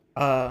 Yeah.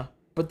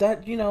 But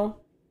that,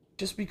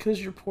 just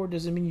because you're poor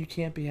doesn't mean you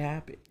can't be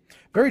happy.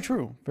 Very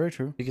true. Very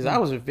true. Because I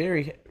was a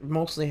very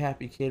mostly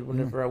happy kid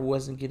whenever I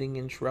wasn't getting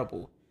in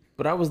trouble.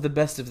 But I was the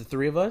best of the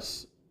three of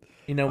us.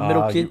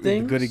 Middle kid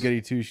things.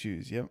 Goody two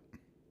shoes. Yep.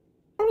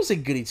 I wouldn't say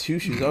goody two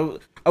shoes.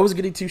 I was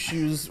goody two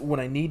shoes when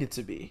I needed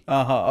to be.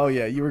 Oh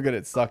yeah, you were good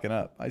at sucking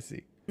up. I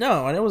see.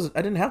 No, I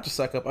didn't have to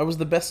suck up. I was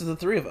the best of the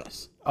three of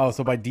us. Oh,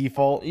 so by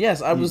default.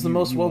 Yes, I was the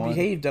most you well won?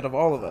 behaved out of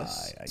all of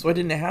us. So I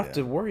didn't have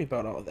to worry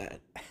about all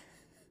that.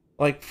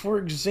 Like, for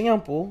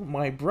example,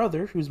 my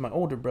brother, who's my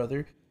older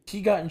brother,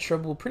 he got in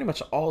trouble pretty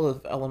much all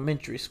of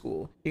elementary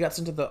school. He got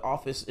sent to the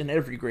office in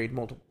every grade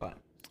multiple times.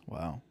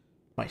 Wow.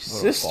 My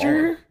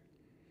sister,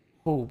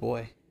 oh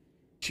boy,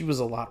 she was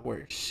a lot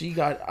worse. She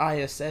got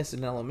ISS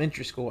in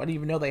elementary school. I didn't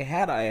even know they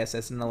had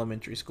ISS in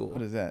elementary school.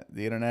 What is that?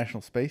 The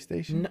International Space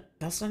Station? No,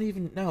 that's not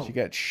even, no. She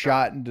got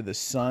shot into the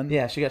sun?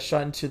 Yeah, she got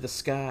shot into the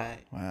sky.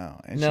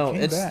 Wow. And No, she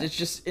came back. it's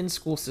just in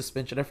school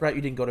suspension. I forgot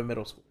you didn't go to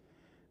middle school.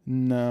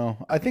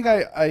 No. I think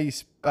I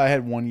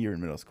had 1 year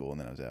in middle school and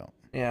then I was out.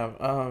 Yeah,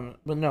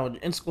 but no,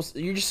 in school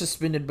you're just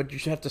suspended, but you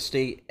should have to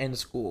stay in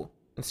school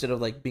instead of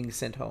like being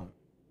sent home.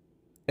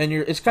 And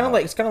it's kind of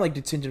like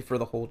detention for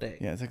the whole day.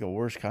 Yeah, it's like a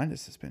worse kind of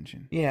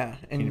suspension. Yeah,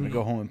 and You can even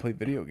go home and play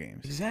video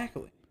games.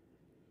 Exactly.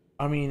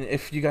 I mean,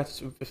 if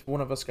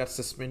one of us got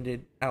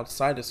suspended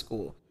outside of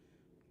school,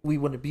 we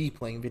wouldn't be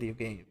playing video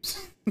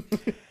games.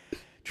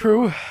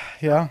 True.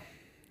 Yeah.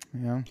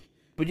 Yeah.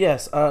 But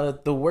yes,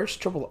 the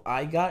worst trouble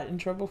I got in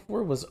trouble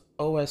for was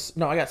OS.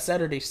 No, I got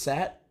Saturday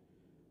Sat,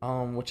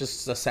 which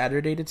is a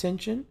Saturday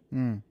detention,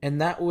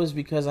 and that was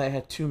because I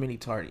had too many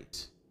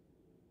tardies.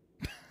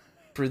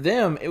 For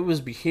them, it was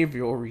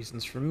behavioral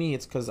reasons. For me,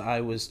 it's because I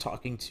was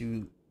talking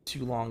too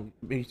long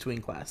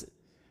between classes.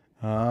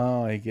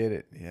 Oh, I get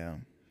it. Yeah.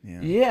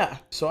 Yeah. Yeah,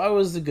 so I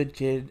was the good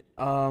kid.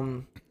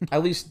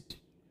 At least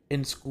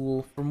in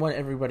school, from what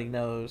everybody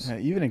knows. Yeah,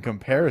 even in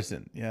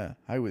comparison, yeah,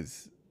 I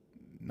was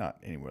not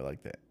anywhere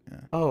like that. Yeah.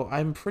 Oh,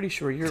 I'm pretty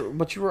sure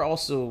but you were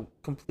also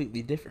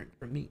completely different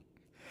from me.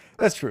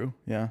 That's true.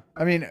 Yeah.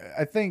 I mean,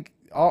 I think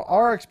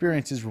our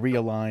experiences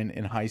realign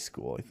in high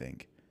school, I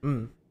think.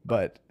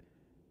 But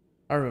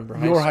I remember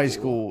your high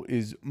school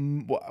is,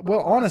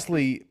 well,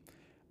 honestly,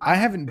 I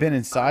haven't been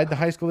inside the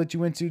high school that you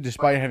went to,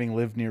 despite having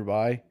lived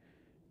nearby.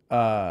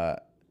 I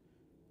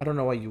don't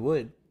know why you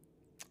would.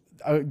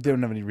 I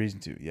don't have any reason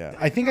to. Yeah.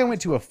 I think I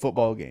went to a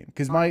football game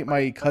because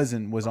my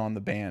cousin was on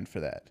the band for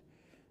that.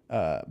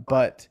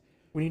 But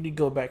we need to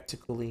go back to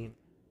Colleen.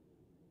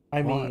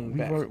 I mean,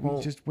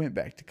 we just went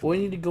back to Colleen. Well,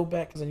 we need to go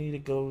back because I need to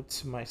go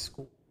to my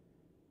school.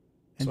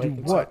 And so do I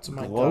can what? talk to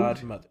my Gloat?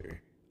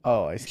 godmother.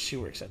 Oh, I see. She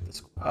works at the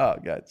school. Oh,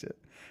 gotcha.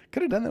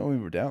 Could have done that when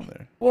we were down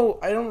there. Well,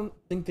 I don't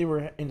think they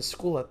were in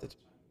school at the time.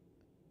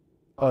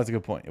 Oh, that's a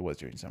good point. It was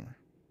during summer.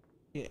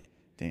 Yeah.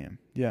 Damn.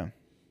 Yeah.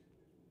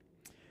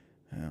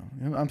 Yeah.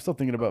 I'm still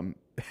thinking about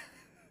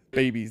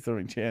babies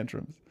throwing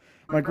tantrums.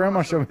 My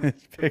grandma showed me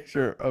this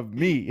picture of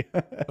me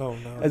Oh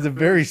no. as a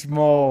very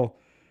small,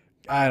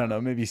 I don't know,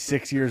 maybe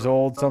 6 years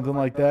old, something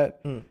like that.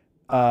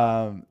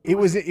 It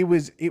was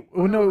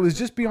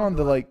just beyond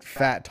the like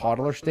fat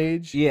toddler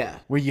stage. Yeah.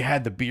 Where you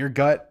had the beer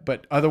gut,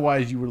 but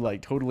otherwise you were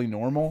like totally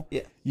normal.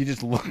 Yeah. You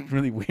just looked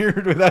really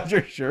weird without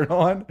your shirt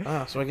on.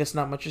 So I guess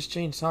not much has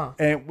changed, huh?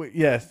 And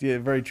yes, yeah,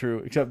 very true.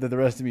 Except that the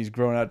rest of me is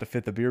grown out to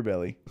fit the beer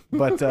belly.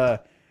 But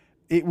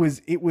it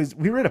was.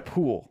 We were at a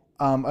pool.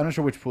 I'm not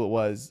sure which pool it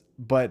was,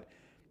 but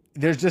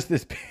there's just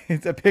this.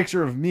 It's a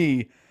picture of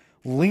me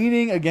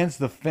leaning against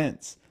the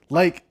fence,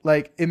 like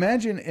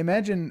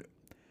imagine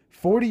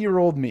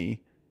 40-year-old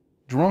me,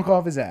 drunk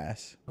off his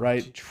ass,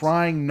 right,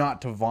 trying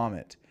not to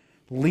vomit,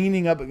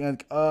 leaning up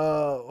against,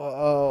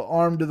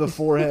 arm to the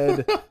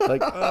forehead,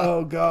 like,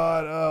 oh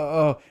God,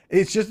 oh.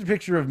 It's just a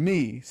picture of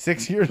me,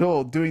 6 years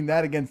old, doing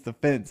that against the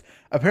fence.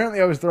 Apparently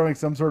I was throwing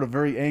some sort of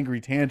very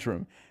angry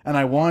tantrum, and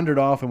I wandered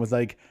off and was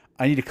like,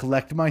 I need to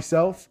collect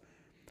myself,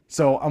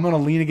 so I'm going to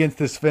lean against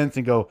this fence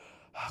and go,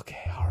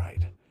 okay, all right.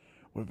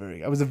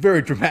 I was a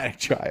very dramatic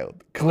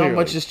child, clearly. Not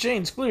much has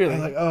changed, clearly. I'm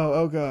like,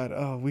 oh God,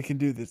 oh, we can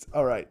do this.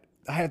 All right.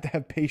 I have to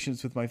have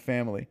patience with my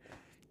family.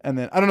 And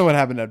then I don't know what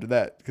happened after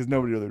that because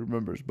nobody really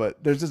remembers,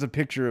 but there's just a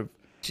picture of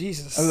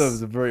Jesus. I thought I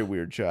was a very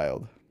weird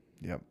child.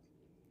 Yep.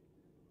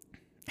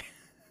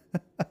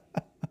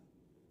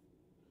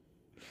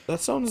 That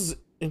sounds.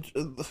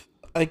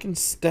 I can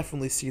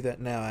definitely see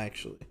that now,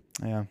 actually.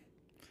 Yeah.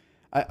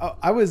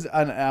 I was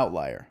an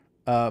outlier.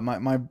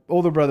 My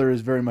older brother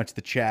is very much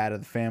the Chad of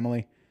the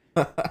family.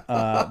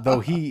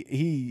 Though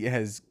he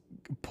has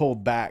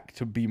pulled back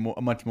to be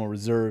much more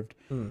reserved.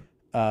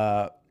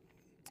 But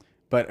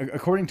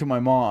according to my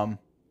mom,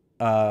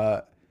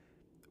 the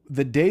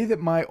day that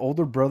my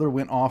older brother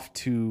went off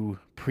to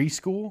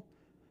preschool,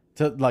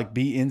 to like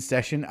be in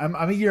session. I'm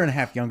a year and a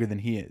half younger than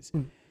he is.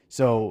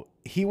 So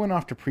he went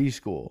off to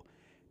preschool,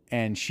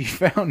 and she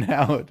found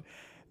out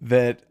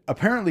that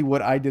apparently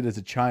what I did as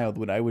a child,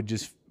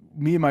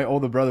 me and my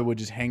older brother would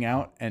just hang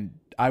out, and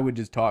I would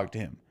just talk to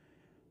him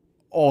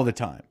all the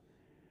time.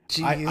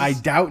 I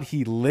doubt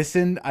he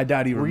listened. I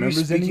doubt he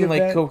remembers any of that. Were you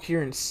speaking like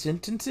coherent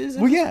sentences?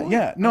 Well,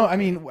 yeah. No, I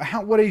mean,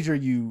 what age are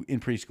you in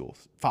preschool?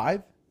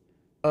 5?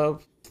 4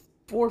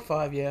 or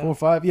 5, yeah. 4 or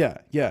 5,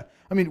 yeah.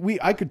 I mean,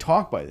 I could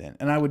talk by then,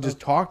 and I would just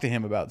talk to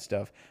him about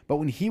stuff. But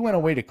when he went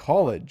away to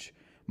college,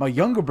 my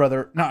younger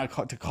brother, not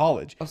to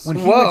college, when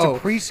he went to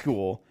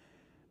preschool,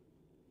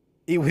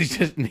 it was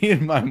just me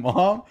and my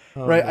mom,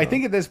 right? No. I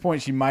think at this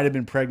point she might have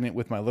been pregnant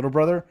with my little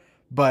brother,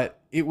 but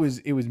it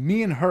was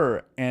me and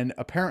her, and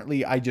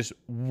apparently I just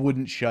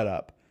wouldn't shut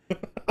up.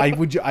 I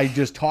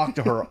just talked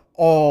to her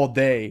all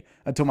day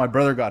until my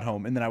brother got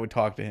home, and then I would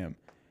talk to him.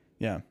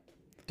 Yeah.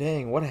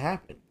 Dang, what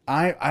happened?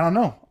 I don't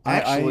know.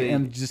 Actually, I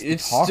am just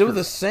it's still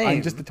the same.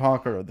 I'm just the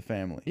talker of the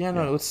family. Yeah,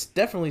 no, it's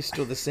definitely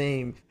still the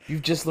same.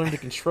 You've just learned to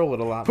control it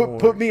a lot more.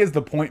 Put me as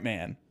the point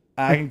man.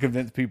 I can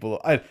convince people.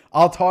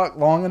 I'll talk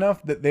long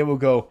enough that they will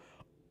go.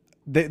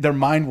 Their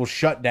mind will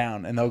shut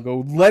down, and they'll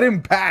go, "Let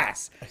him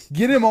pass.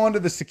 Get him onto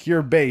the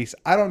secure base.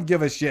 I don't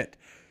give a shit.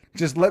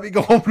 Just let me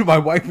go home to my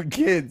wife and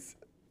kids."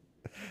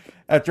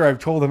 After I've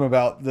told them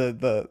about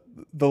the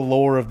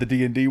lore of the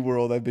D&D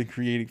world I've been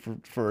creating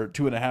for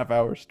 2.5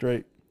 hours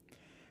straight.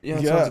 Yeah,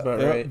 that sounds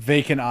about right.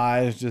 Vacant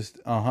eyes, just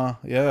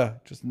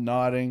just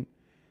nodding.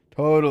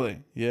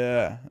 Totally,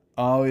 yeah.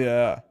 Oh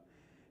yeah.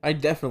 I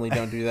definitely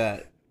don't do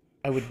that.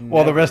 I would.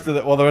 While the rest of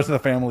the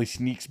family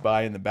sneaks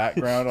by in the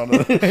background on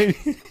the thing.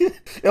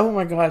 Oh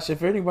my gosh!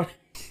 If anybody,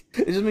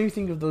 it just made me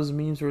think of those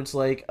memes where it's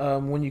like,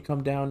 when you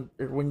come down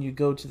or when you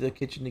go to the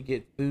kitchen to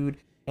get food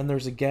and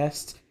there's a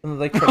guest and they're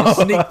like trying to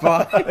sneak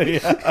by.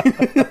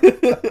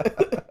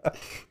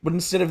 But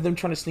instead of them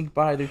trying to sneak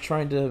by, they're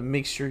trying to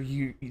make sure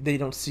they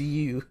don't see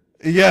you.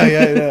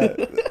 Yeah.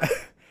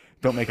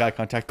 Don't make eye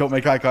contact. Don't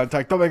make eye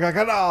contact. Don't make eye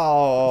contact.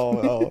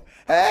 No.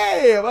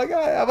 Hey,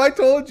 have I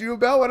told you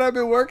about what I've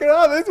been working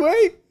on this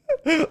week?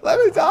 Let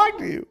me talk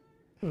to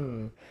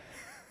you.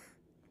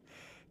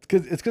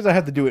 It's because I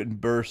have to do it in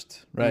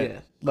bursts, right? Yeah.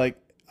 Like,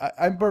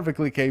 I'm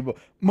perfectly capable.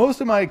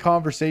 Most of my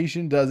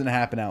conversation doesn't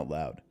happen out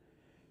loud.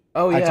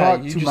 Oh, yeah. I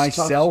talk to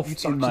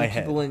myself in my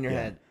head. People in your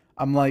head.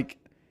 I'm like,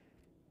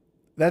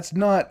 that's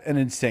not an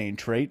insane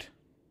trait.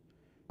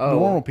 Oh.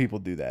 Normal people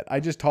do that. I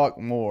just talk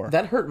more.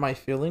 That hurt my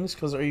feelings,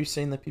 because are you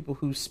saying that people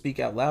who speak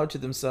out loud to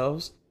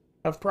themselves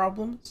have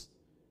problems?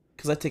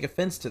 Because I take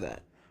offense to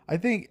that. I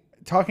think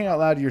talking out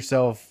loud to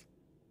yourself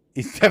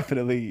is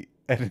definitely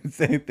an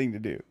insane thing to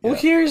do. Well,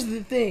 here's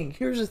the thing.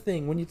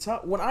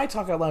 When I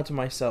talk out loud to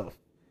myself,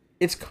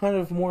 it's kind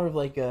of more of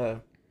like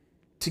to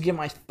get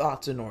my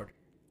thoughts in order.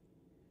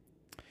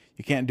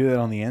 You can't do that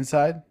on the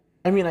inside?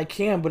 I mean, I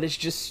can, but it's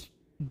just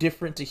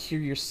different to hear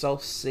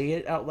yourself say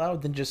it out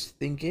loud than just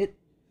think it.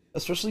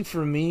 Especially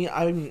for me,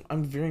 I'm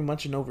very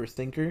much an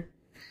overthinker.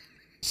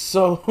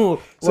 So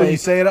you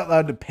say it out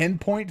loud to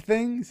pinpoint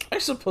things? I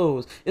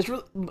suppose. It's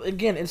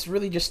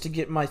really just to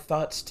get my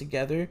thoughts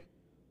together.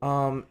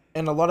 And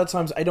a lot of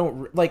times I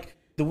don't like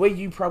the way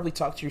you probably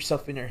talk to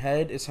yourself in your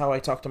head is how I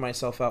talk to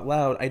myself out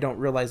loud. I don't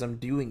realize I'm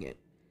doing it.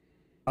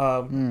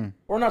 Or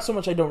not so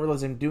much I don't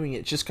realize I'm doing it.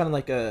 It's just kind of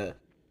like a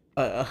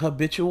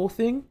habitual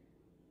thing.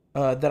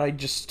 That I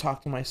just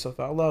talk to myself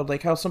out loud.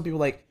 Like how some people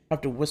like have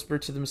to whisper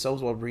to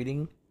themselves while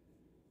reading.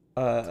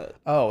 That's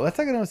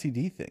like an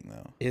OCD thing,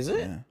 though. Is it?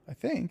 Yeah, I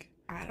think.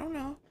 I don't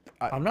know.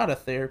 I'm not a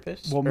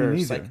therapist or a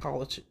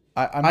psychologist.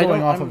 I'm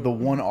going off of the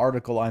one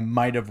article I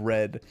might have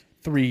read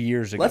 3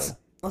 years ago.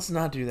 Let's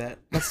not do that.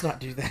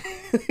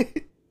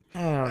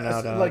 I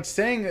don't know. Like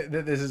saying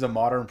that this is a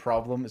modern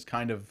problem is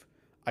kind of,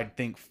 I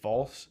think,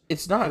 false.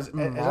 It's not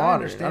modern. As I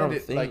understand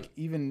it, like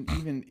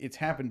even it's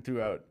happened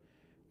throughout.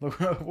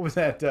 What was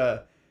that?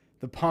 The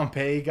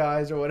Pompeii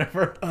guys or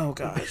whatever. Oh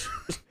gosh.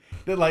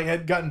 That like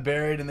had gotten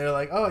buried, and they're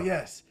like, "Oh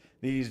yes,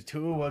 these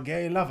two were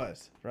gay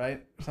lovers,"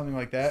 right? Something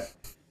like that.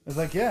 It's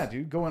like, yeah,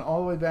 dude, going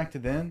all the way back to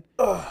then.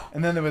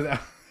 And then there was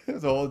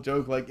a whole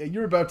joke like,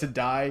 you're about to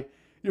die,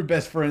 your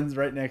best friend's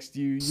right next to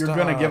you, you're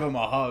gonna give him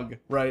a hug,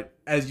 right?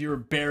 As you're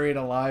buried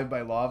alive by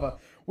lava.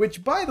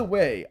 Which, by the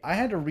way, I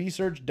had to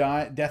research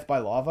death by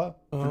lava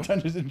for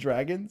Dungeons and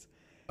Dragons.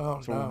 Oh,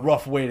 it's a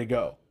rough way to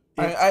go.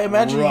 I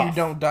imagine you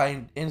don't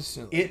die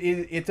instantly.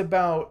 It's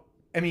about.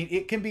 I mean,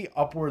 it can be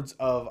upwards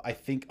of, I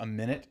think, a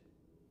minute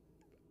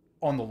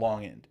on the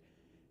long end.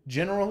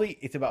 Generally,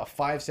 it's about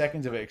 5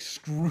 seconds of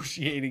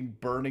excruciating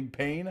burning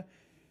pain,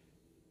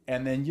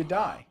 and then you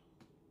die.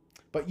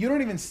 But you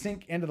don't even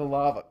sink into the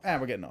lava.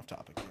 We're getting off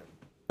topic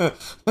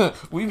here.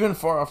 We've been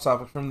far off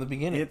topic from the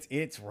beginning.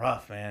 It's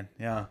rough, man.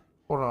 Yeah.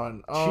 Hold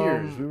on.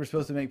 Cheers. We were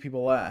supposed to make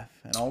people laugh,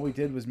 and all we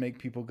did was make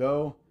people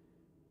go,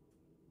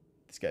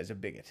 this guy's a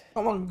bigot.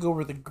 How long ago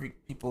were the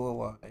Greek people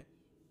alive?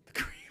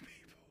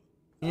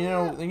 You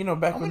know,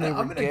 back when they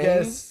were gay.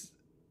 Guess,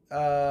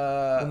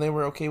 when they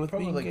were okay with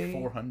being gay.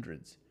 Probably like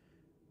 400s.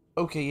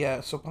 Okay,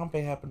 yeah. So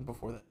Pompeii happened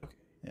before that. Okay.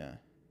 Yeah.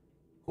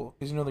 people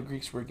because the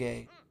Greeks were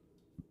gay.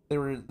 They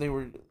were.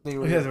 Yeah, they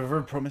were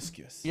very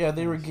promiscuous. Yeah,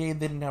 they were gay.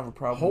 They didn't have a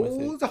problem with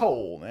it. Hole's a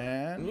hole,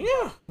 man.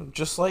 Yeah,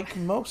 just like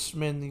most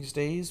men these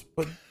days.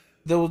 But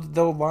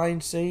they'll lie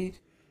and say,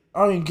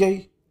 "I ain't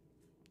gay,"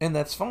 and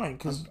that's fine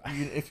because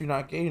if you're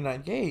not gay, you're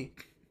not gay.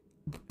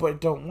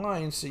 But don't lie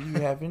and say you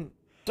haven't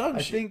done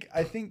shit.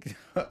 I think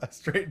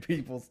straight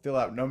people still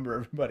outnumber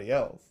everybody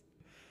else.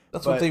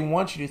 That's what they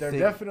want you to think.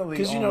 They're definitely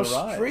because on the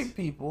rise. Straight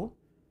people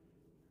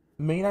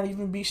may not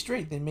even be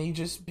straight. They may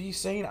just be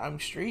saying I'm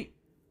straight,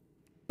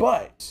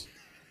 but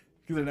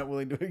because they're not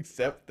willing to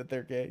accept that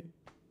they're gay.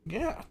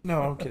 Yeah,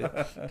 no, I'm kidding.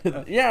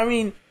 Yeah, I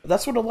mean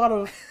that's what a lot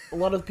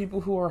of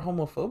people who are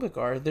homophobic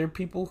are. They're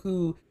people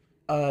who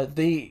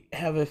they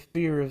have a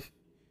fear of,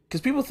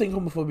 because people think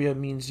homophobia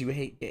means you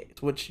hate gays,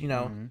 which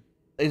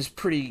is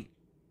pretty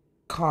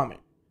common,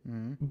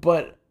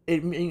 but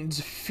it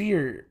means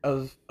fear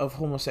of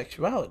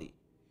homosexuality,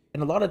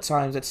 and a lot of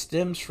times that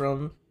stems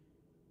from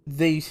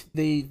they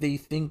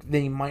think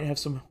they might have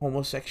some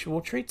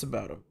homosexual traits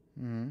about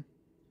them,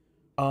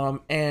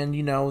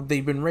 and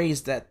they've been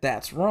raised that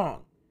that's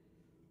wrong,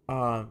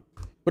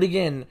 but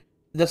again,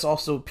 that's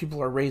also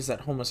people are raised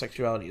that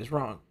homosexuality is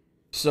wrong,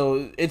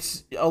 so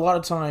it's a lot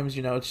of times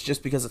it's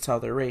just because it's how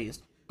they're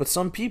raised. But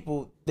some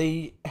people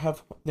they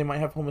might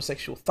have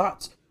homosexual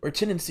thoughts or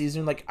tendencies,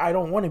 and like, I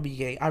don't want to be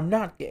gay, I'm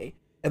not gay.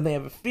 And they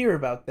have a fear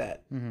about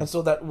that, and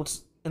so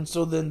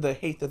then the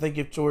hate that they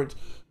give towards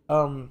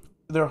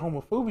their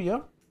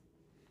homophobia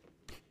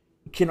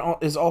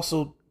is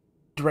also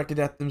directed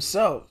at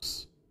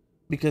themselves,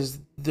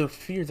 because the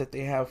fear that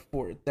they have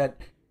for it, that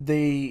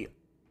they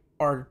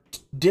are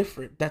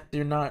different, that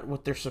they're not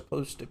what they're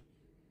supposed to be.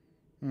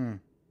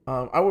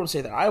 I wouldn't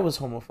say that I was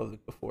homophobic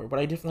before, but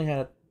I definitely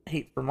had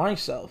hate for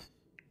myself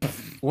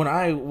when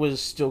I was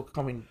still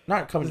coming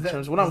to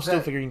terms, when I was still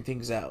figuring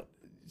things out.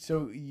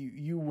 So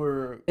you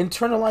were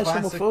internalized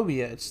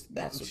homophobia.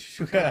 That's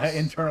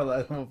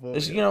internalized homophobia.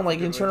 It's, like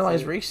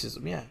internalized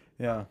racism. Yeah.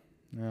 Yeah.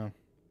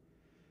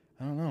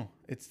 I don't know.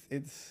 It's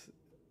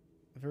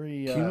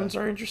very. Humans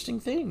are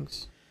interesting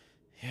things.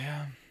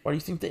 Yeah. Why do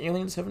you think the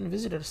aliens haven't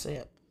visited us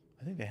yet?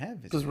 I think they have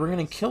visited. Because we're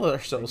gonna kill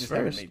ourselves just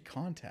first. Haven't made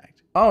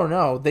contact. Oh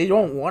no, they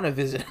don't want to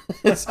visit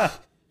us.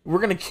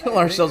 We're gonna kill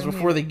ourselves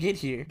before they get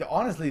here.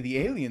 Honestly, the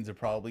aliens are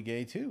probably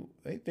gay too.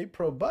 They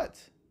pro butts.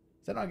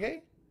 Is that not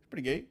gay? It's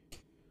pretty gay.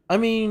 I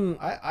mean,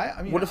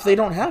 what if they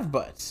don't have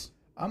butts?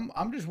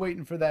 I'm just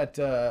waiting for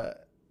that.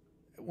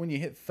 When you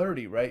hit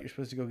 30, right? You're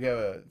supposed to go get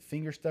a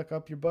finger stuck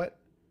up your butt.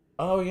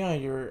 Oh yeah, I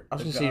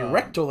was gonna say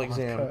rectal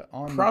exam,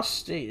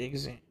 prostate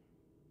exam.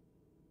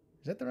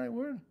 Is that the right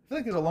word? I feel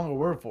like there's a longer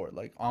word for it,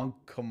 like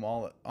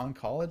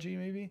oncology,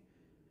 maybe.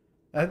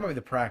 That might be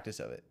the practice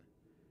of it.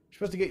 You're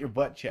supposed to get your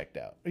butt checked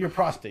out, or your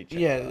prostate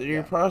checked out. Yeah,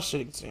 your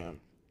prostate exam.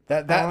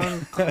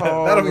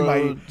 That'll be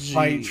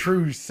my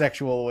true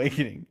sexual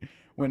awakening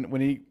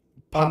when he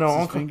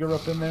pops his finger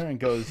up in there and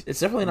goes. It's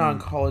definitely not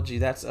oncology.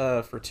 That's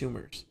for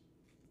tumors.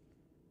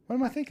 What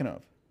am I thinking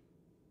of?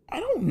 I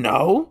don't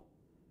know.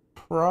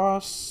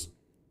 Prostate.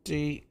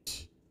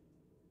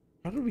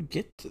 How did we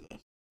get to this?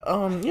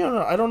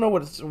 No, I don't know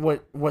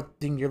what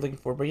thing you're looking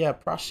for, but yeah,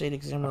 prostate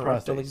exam or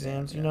rectal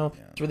exams.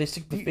 It's where they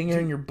stick the finger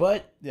in your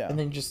butt, and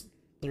then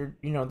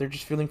they're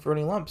just feeling for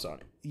any lumps on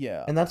it.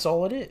 Yeah, and that's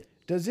all it is.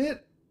 Does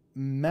it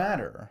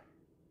matter?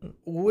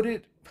 Would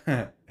it?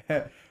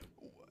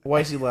 Why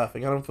is he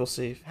laughing? I don't feel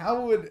safe.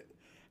 How would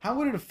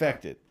it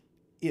affect it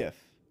if,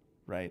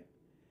 right?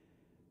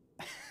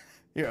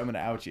 Here, I'm gonna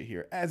out you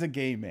here as a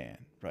gay man,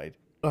 right?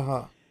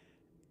 My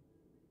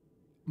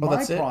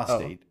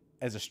prostate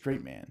as a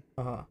straight man,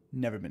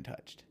 never been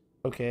touched.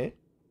 Okay.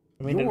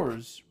 I mean,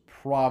 yours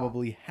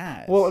probably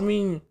has. Well, I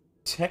mean,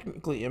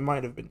 technically, it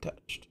might have been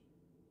touched.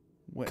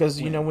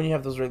 Because when you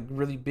have those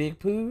really big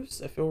poos,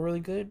 that feel really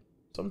good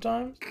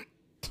sometimes.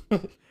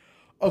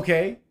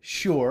 Okay,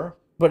 sure.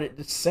 But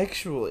it's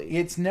sexually.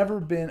 It's never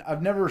been.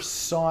 I've never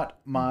sought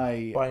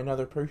by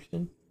another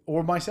person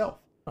or myself.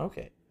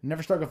 Okay.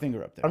 Never stuck a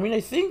finger up there. I mean, I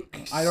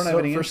think I don't have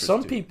any interest. For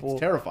some people, it's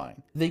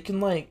terrifying. They can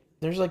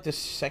there's this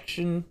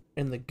section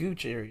in the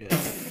gooch area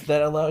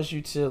that allows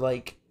you to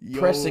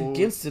press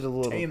against it a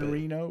little bit.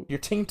 Your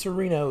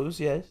tainterinos,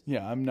 yes.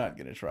 Yeah, I'm not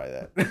gonna try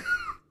that.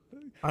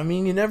 I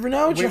mean, you never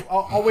know.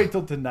 I'll wait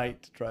till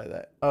tonight to try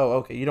that. Oh,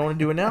 okay. You don't want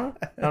to do it now?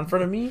 Not in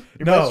front of me?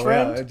 Your best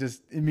friend? I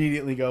just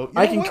immediately go,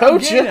 I can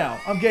coach you.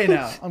 I'm gay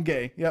now. I'm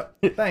gay. Yep.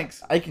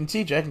 Thanks. I can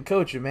teach you. I can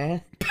coach you,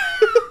 man.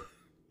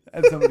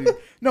 As somebody...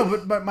 No,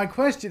 but my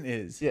question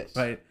is, yes,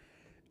 right,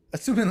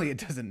 assumingly it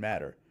doesn't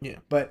matter. Yeah.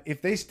 But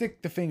if they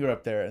stick the finger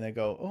up there and they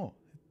go, oh,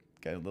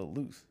 got a little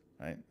loose,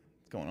 right?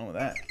 What's going on with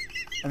that?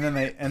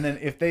 And then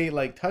if they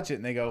touch it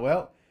and they go,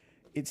 well,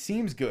 it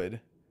seems good,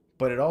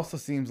 but it also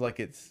seems like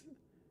it's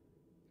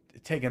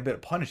taking a bit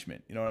of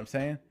punishment. You know what I'm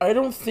saying? I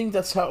don't think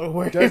that's how it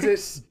works. If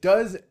there's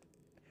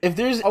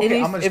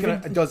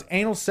does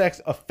anal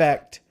sex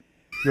affect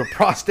your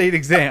prostate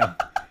exam?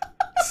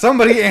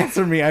 Somebody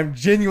answer me. I'm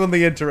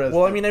genuinely interested.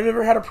 Well, I mean, I've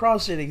never had a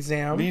prostate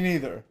exam. Me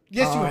neither.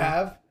 Yes, you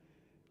have.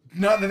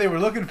 Not that they were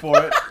looking for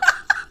it.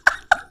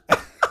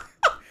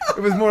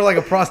 It was more like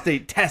a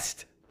prostate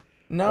test.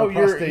 No, A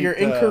you're prostate,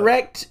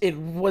 incorrect. It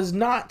was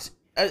not.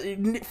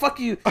 Fuck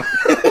you.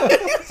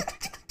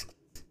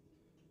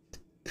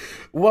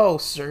 Well,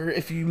 sir,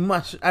 if you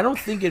must, I don't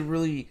think it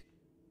really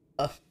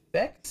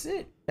affects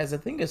it, because I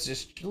think it's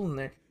just chilling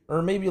there.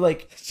 Or maybe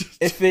like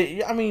if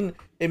it, I mean,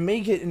 it may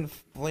get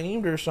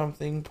inflamed or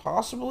something,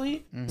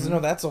 possibly. Because I know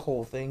that's a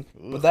whole thing.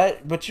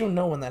 But you'll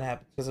know when that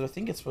happens, because I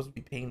think it's supposed to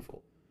be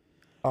painful.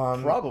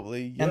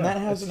 Probably, yeah. And that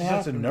hasn't That's a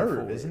happened nerve,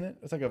 before. isn't it?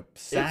 It's like a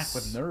sac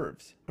with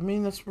nerves. I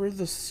mean, that's where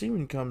the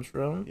semen comes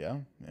from. Yeah,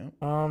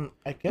 yeah.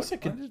 I guess I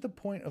could. What is the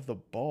point of the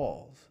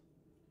balls?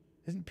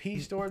 Isn't pee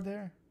stored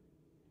there?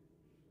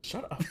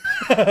 Shut up.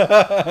 No,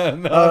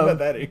 I'm not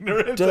that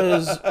ignorant.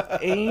 Does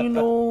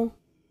anal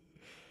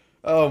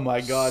Oh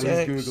my god,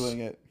 sex he's googling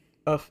it.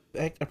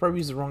 effect? I probably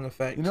used the wrong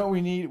effect. You know what we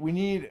need? We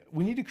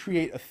need to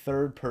create a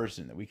third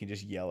person that we can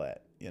just yell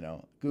at. You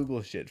know,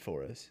 Google shit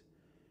for us.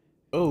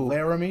 Oh,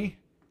 Laramie.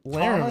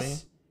 Laramie.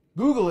 Thomas,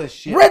 Google this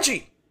shit.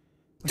 Reggie,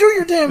 do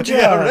your damn job.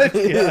 Yeah,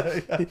 Reggie, yeah.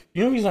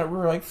 You know he's not.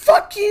 We're like,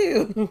 fuck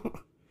you.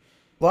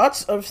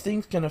 Lots of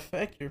things can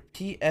affect your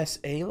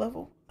PSA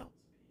level.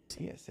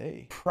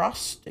 TSA.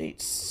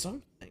 Prostate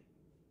something.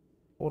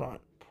 Hold on.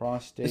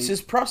 Prostate. This is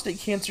Prostate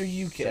Cancer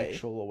UK.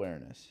 Sexual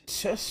awareness.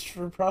 Tests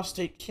for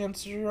prostate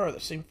cancer are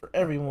the same for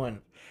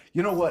everyone.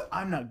 You know what?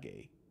 I'm not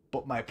gay,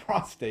 but my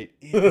prostate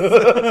is.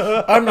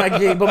 I'm not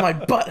gay, but my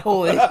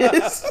butthole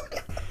is.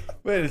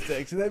 Wait a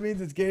sec. So that means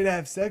it's gay to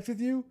have sex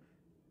with you?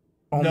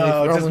 Only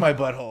No, if- just only- my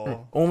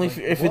butthole. Only Like,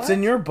 if it's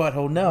in your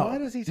butthole, no. What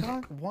is he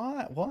talking?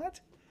 What?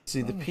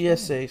 See, the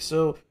PSA.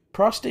 So,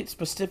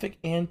 prostate-specific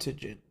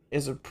antigen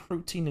is a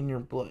protein in your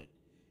blood.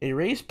 A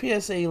raised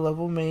PSA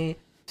level may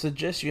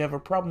suggest you have a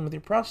problem with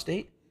your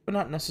prostate, but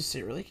not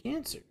necessarily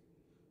cancer.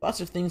 Lots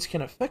of things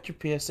can affect your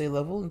PSA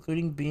level,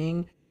 including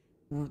being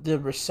the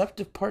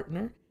receptive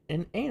partner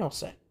in anal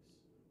sex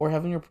or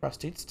having your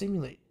prostate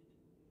stimulated.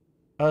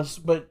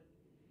 But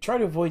try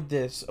to avoid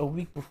this a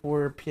week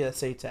before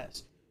PSA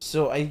test.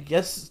 So I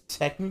guess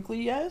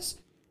technically yes,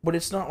 but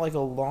it's not like a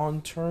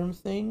long-term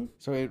thing.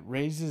 So it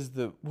raises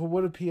the. Well,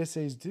 what do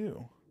PSAs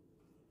do?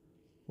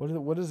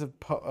 What is a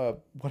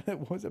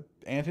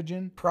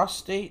antigen?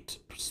 Prostate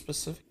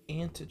specific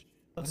antigen.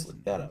 Let's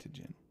look that up.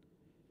 Antigen.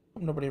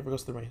 Nobody ever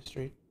goes through my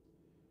history.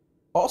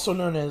 Also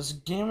known as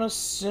gamma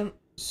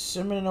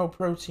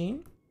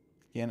seminoprotein.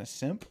 Yana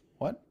simp?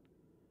 What?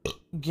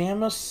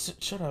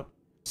 Shut up.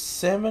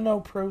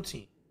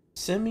 Seminoprotein.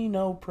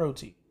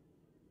 Seminoprotein.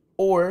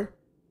 Or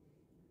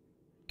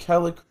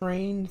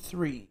kallikrein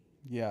 3.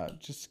 Yeah,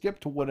 just skip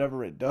to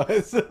whatever it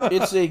does.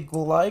 It's a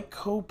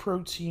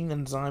glycoprotein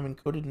enzyme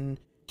encoded in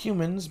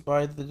humans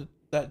by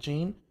that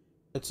gene.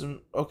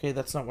 Okay,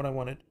 that's not what I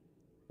wanted.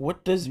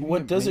 What does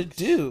it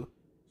do?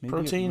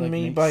 Protein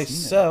made by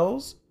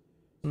cells.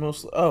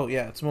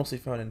 It's mostly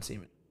found in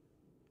semen.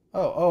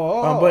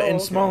 But in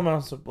small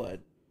amounts of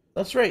blood.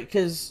 That's right,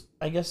 because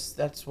I guess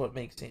that's what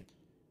makes semen.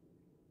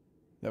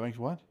 That makes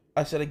what?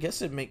 I said I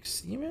guess it makes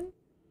semen.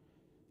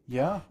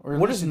 Yeah. Or at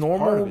What least is it's part of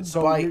normal it.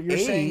 So by you're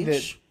saying that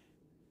age?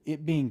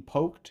 it being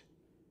poked,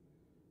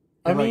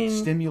 I or, like, mean,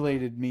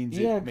 stimulated means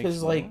yeah, it makes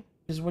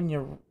because when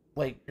you're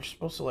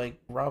supposed to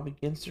rub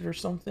against it or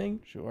something,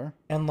 Sure.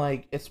 and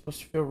it's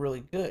supposed to feel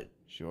really good.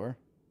 Sure.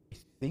 I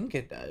think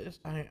it does.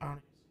 I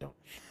honestly don't.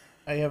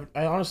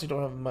 I honestly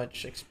don't have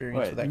much experience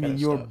What? with that You kind mean of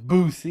your stuff.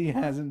 boosie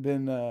hasn't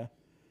been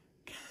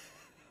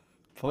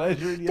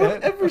pleasured yet?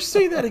 Don't ever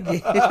say that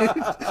again,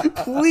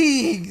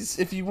 please.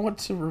 If you want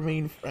to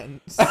remain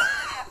friends,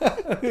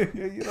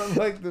 You don't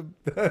like the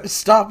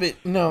stop it.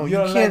 No, You you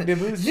don't can't. like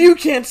the boosie? You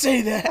can't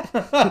say that.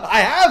 I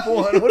have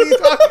one. What are you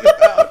talking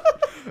about?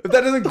 If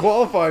that doesn't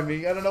qualify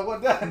me, I don't know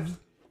what does.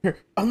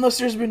 Unless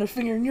there's been a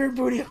finger in your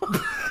booty.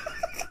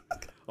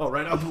 All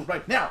right, I'll do it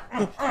right now.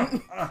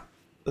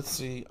 Let's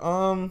see.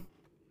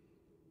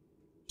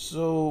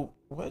 So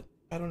what?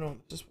 I don't know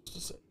what this is supposed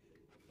to say.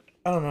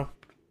 I don't know.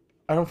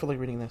 I don't feel like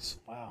reading this.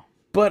 Wow.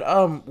 But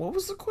what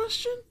was the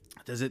question?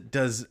 Does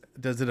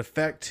it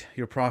affect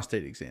your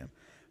prostate exam?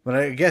 But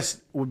I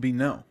guess would be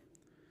no.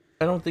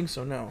 I don't think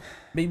so. No.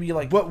 Maybe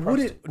But would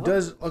it prostate-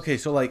 does okay?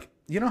 So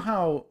you know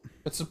how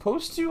It's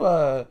supposed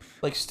to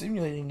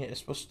stimulating it is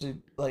supposed to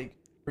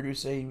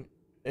produce an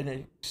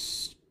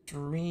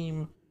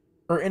extreme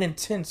or an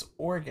intense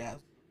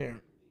orgasm.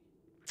 Apparently.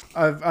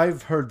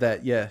 I've heard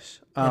that, yes.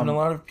 And a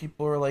lot of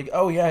people are like,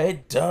 "Oh yeah,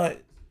 it does."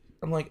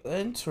 I'm like,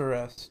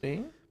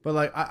 interesting.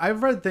 But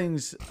I've read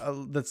things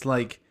that's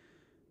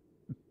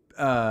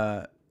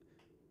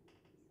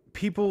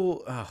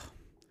people.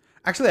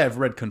 Actually, I've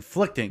read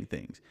conflicting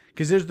things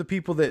because there's the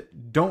people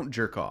that don't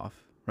jerk off,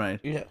 right?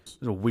 Yes. It's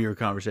a weird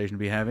conversation to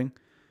be having.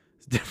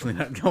 It's definitely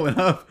not going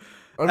up.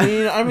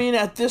 I mean,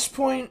 at this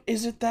point,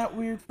 is it that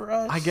weird for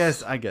us? I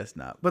guess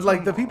not.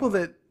 But the people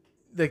that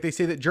they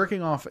say that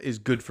jerking off is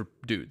good for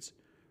dudes,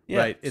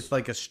 right? It's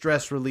like a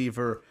stress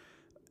reliever,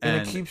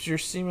 and it keeps your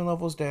semen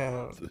levels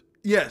down.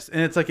 Yes,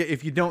 and it's like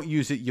if you don't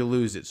use it, you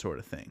lose it, sort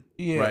of thing.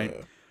 Yeah.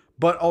 Right.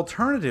 But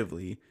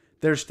alternatively,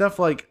 there's stuff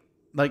like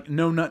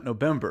No Nut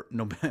November,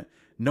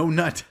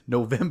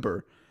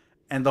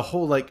 and the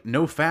whole like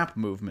no fap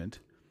movement.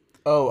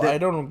 Oh, I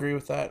don't agree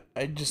with that.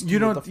 I just You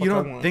do what don't the fuck you I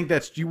don't want. think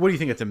that's what do you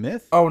think it's a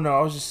myth? Oh no,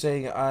 I was just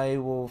saying I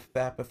will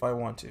fap if I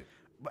want to.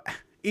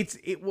 It's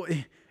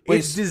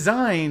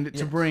designed to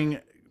Yes. bring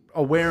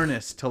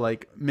awareness to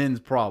like men's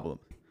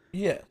problems.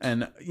 Yeah.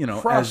 And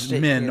as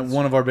Prostate men, cancer.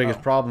 one of our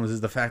biggest problems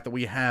is the fact that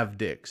we have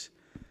dicks.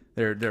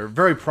 They're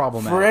very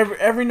problematic. For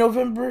every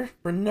November,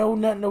 for No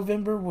Nut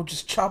November,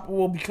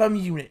 we'll become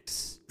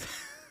eunuchs.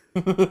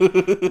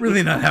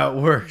 Really not how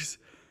it works.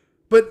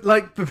 But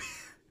like the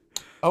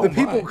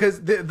people, my.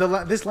 because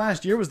this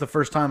last year was the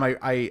first time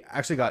I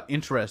actually got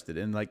interested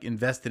and like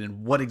invested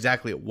in what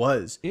exactly it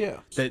was. Yeah.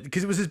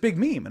 Because it was this big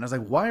meme, and I was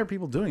like, why are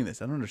people doing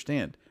this? I don't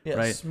understand. Yes.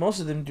 Right? Most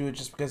of them do it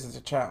just because it's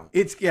a challenge.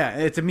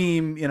 It's a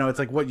meme. It's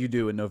like what you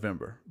do in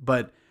November,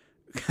 but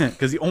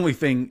because the only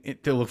thing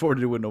to look forward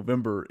to in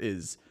November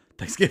is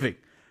Thanksgiving.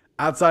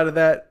 Outside of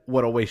that,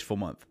 what a wasteful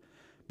month.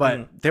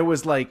 But there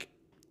was like,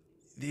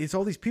 it's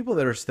all these people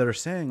that are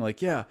saying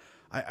like, yeah,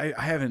 I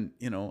haven't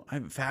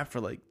fapped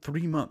for like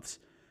 3 months.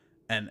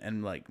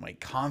 And like my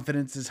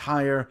confidence is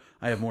higher.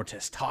 I have more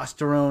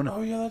testosterone.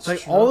 Oh yeah, that's like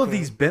true. all of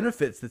these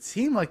benefits that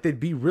seem like they'd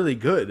be really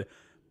good.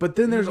 But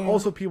then there's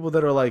also people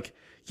that are like,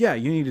 yeah,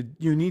 you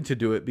need to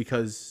do it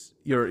because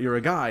you're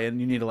a guy and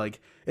you need to like.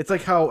 It's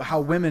like how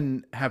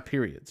women have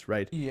periods,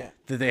 right? Yeah.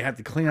 That they have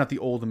to clean out the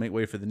old and make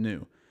way for the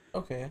new.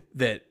 Okay.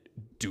 That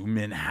do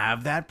men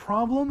have that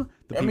problem?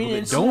 The I people mean,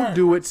 that it's don't not-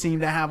 do it seem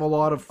to have a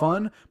lot of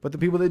fun, but the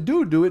people that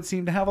do it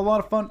seem to have a lot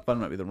of fun. Fun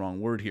might be the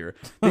wrong word here.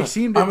 They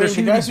seem to. I mean, there the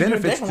seem to guys be who do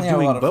benefits to definitely have a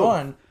doing lot of both.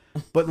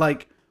 fun. But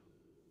like,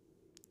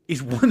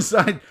 is one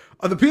side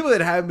are the people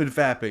that have been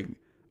fapping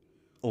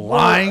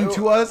lying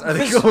to us? Are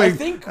they because going? I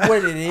think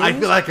what it is. I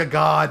feel like a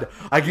god.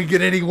 I can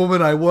get any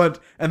woman I want,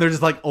 and they're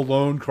just like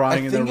alone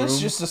crying I in their think room. it's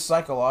just a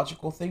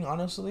psychological thing,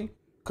 honestly,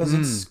 because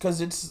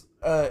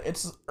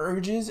it's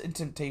urges and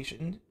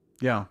temptation,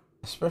 yeah,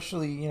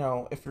 especially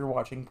if you're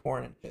watching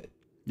porn and shit.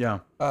 yeah,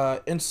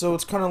 And so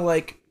it's kind of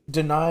like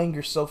denying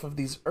yourself of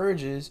these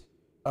urges,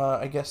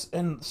 I guess,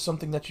 and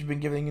something that you've been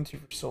giving into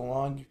for so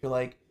long. You feel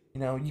like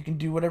you can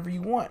do whatever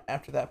you want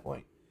after that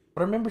point.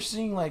 But I remember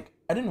seeing like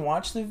I didn't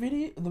watch the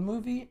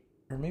movie,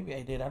 or maybe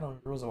I did. I don't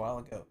remember. It was a while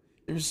ago.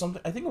 There was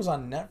something. I think it was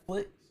on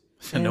Netflix.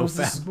 And it was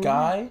this movie?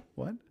 guy.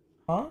 What?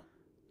 Huh?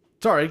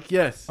 Sorry.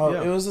 Yes. Oh,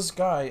 yeah. it was this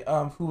guy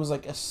who was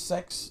like a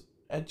sex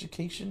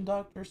education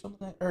doctor or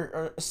something,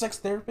 or a sex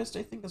therapist.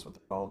 I think that's what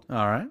they're called.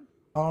 All right.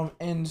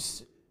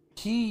 And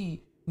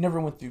he never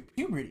went through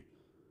puberty.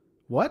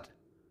 What?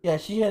 Yeah,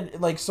 he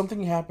had like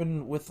something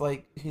happened with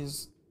like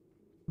his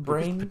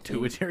brain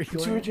Pituitary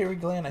gland? pituitary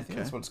gland. I think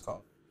that's what it's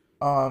called.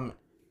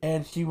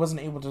 And he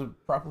wasn't able to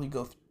properly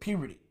go through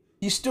puberty.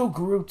 He still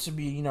grew up to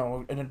be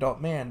an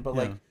adult man, but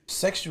like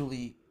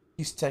sexually,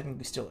 he's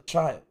technically still a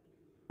child.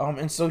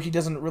 And so he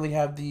doesn't really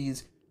have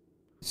these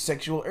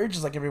sexual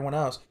urges like everyone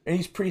else, and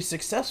he's pretty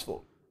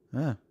successful.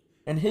 Yeah.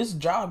 And his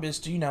job is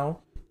to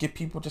get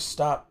people to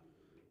stop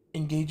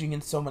engaging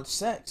in so much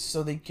sex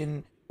so they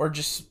can, or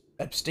just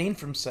abstain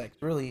from sex,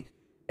 really.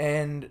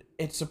 And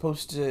it's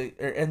supposed to,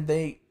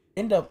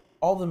 and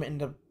all of them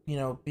end up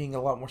being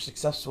a lot more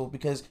successful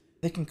because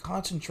they can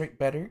concentrate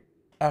better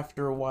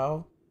after a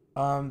while.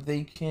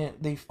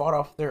 They fought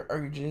off their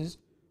urges.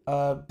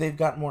 They've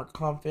got more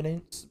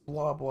confidence,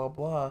 blah blah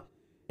blah.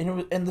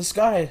 And this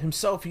guy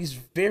himself, he's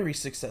very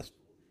successful,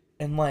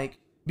 and like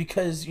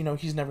because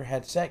he's never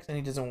had sex and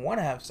he doesn't want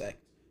to have sex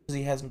because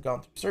he hasn't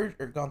gone through surgery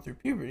or gone through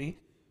puberty.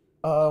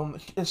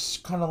 It's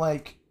kind of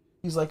like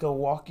he's like a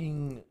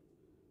walking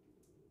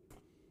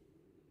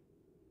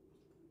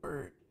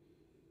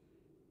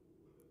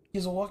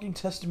he's a walking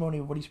testimony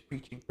of what he's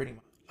preaching, pretty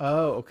much.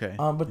 Oh, okay.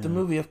 But the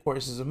movie, of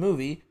course, is a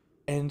movie,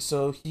 and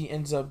so he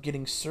ends up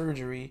getting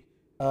surgery.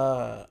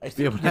 I think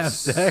Be able to have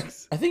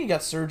sex? I think he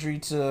got surgery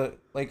to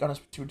like on his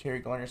pituitary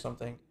gland or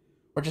something,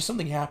 or just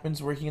something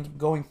happens where he ends up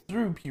going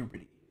through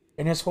puberty,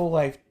 and his whole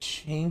life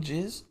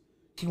changes.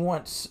 He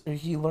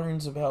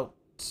learns about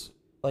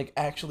like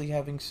actually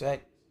having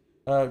sex,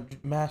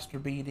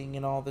 masturbating,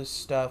 and all this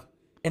stuff,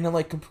 and it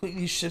like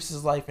completely shifts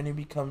his life, and he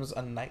becomes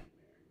a nightmare.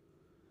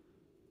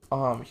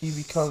 He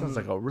becomes Sounds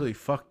like a really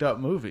fucked up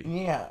movie.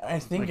 Yeah, I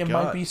think My it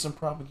God. might be some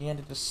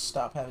propaganda to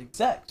stop having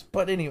sex.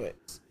 But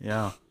anyways.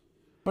 Yeah.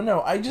 But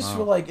no, I just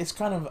feel like it's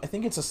I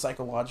think it's a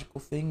psychological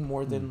thing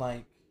more than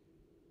like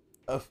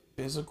a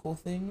physical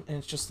thing. And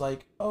it's just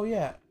like, oh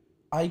yeah,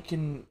 I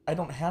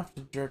don't have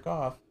to jerk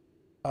off.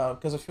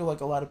 Because I feel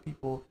like a lot of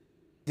people,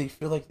 they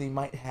feel like they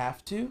might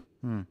have to.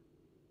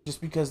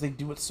 Just because they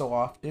do it so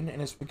often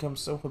and it's become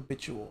so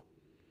habitual.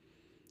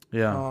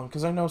 Yeah.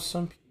 Because I know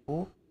some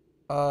people,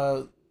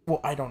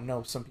 well, I don't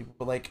know some people,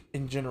 but like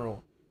in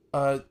general,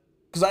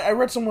 because I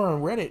read somewhere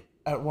on Reddit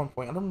at one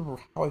point. I don't remember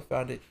how I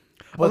found it.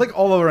 Well, I think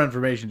all of our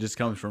information just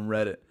comes from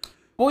Reddit.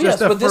 Well, Just yes,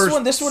 the but this first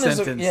one is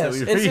sentence yes,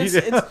 that we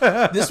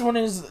it's this one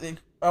is.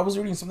 I was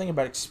reading something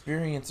about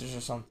experiences or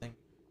something,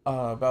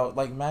 about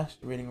like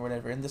masturbating or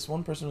whatever, and this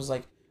one person was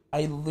like,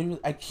 I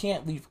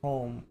can't leave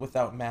home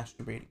without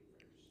masturbating.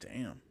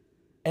 Damn.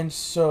 And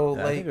so,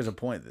 I like, think there's a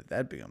point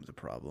that becomes a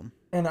problem.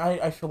 and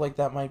I feel like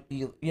that might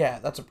be, yeah,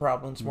 that's a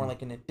problem. It's more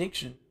like an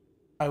addiction,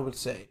 I would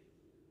say.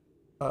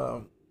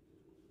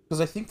 Because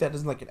I think that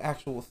is like an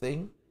actual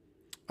thing.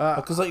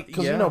 Because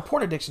yeah. you know,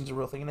 porn addiction's a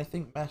real thing, and I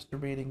think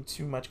masturbating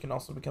too much can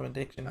also become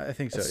addiction. I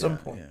think so. At some yeah,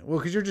 point. yeah. Well,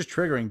 because you're just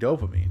triggering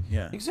dopamine.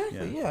 Yeah.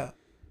 Exactly. Yeah.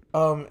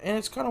 And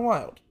it's kind of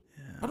wild.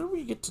 How did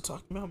we get to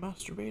talking about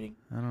masturbating?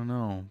 I don't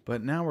know,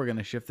 but now we're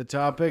gonna shift the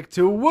topic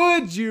to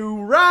would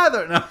you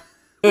rather? No.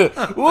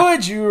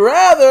 Would you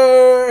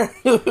rather?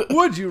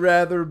 Would you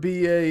rather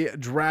be a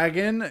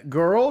dragon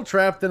girl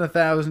trapped in a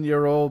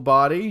 1,000-year-old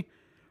body,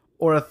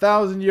 or a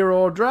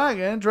 1,000-year-old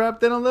dragon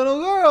trapped in a little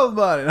girl's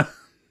body?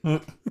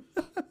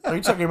 Are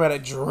you talking about a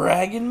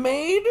dragon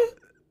maid?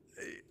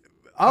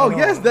 Oh,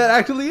 yes, that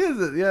actually is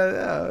it.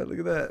 Yeah. Look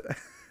at that.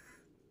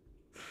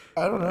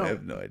 I don't know. I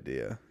have no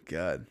idea.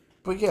 God.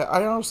 But yeah,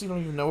 I honestly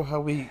don't even know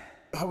how we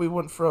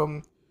went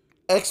from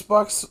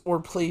Xbox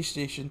or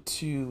PlayStation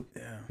to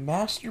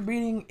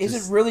masturbating. Is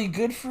it really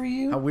good for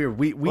you? How weird.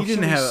 We Or didn't should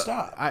we have.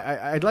 stop?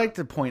 I'd like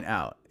to point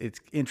out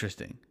it's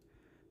interesting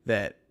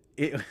that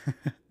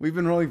we've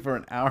been rolling for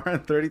an hour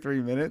and 33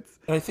 minutes.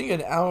 And I think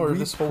an hour. We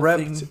This whole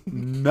prepped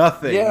thing.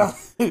 nothing. Yeah.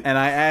 And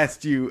I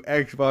asked you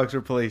Xbox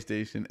or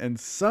PlayStation, and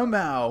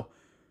somehow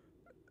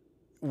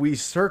we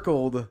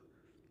circled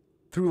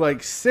through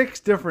like 6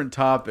 different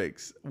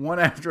topics, one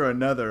after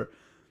another,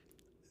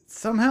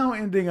 somehow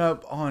ending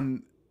up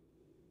on.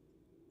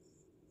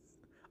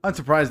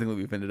 Unsurprisingly,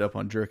 we've ended up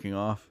on jerking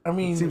off. I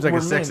mean, it seems like a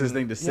we're sexist men.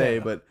 thing to say,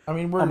 Yeah. but I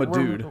mean, I'm a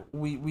dude.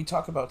 We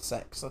talk about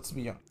sex. Let's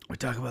be honest. We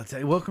talk about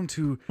sex. Welcome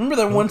to. Remember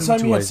that one time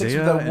to you had sex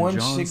with Isaiah that and one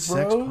John's chick,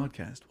 Sex bro?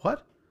 podcast.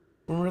 What?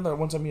 Remember that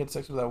one time you had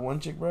sex with that one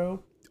chick,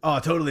 bro? Oh,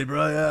 totally,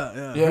 bro.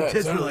 Yeah. Yeah, Her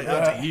tits were totally, like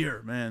out to yeah.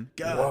 here, man.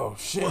 God. Whoa,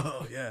 shit.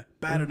 Whoa, yeah.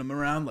 Battered them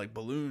around like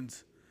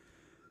balloons.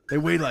 They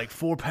weighed like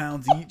 4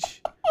 pounds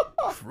each.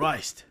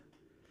 Christ.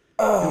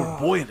 They were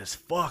buoyant as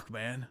fuck,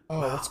 man.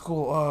 Oh, that's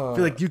cool. I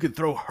feel like you could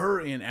throw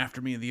her in after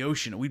me in the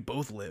ocean and we'd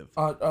both live.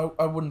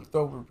 I wouldn't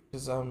throw her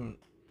because I'm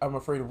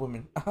afraid of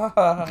women.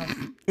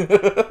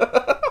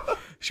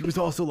 She was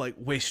also like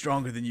way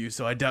stronger than you,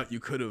 so I doubt you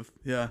could have.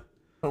 Yeah.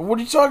 What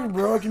are you talking,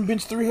 bro? I can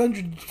bench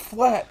 300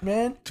 flat,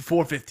 man. To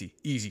 450,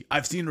 easy.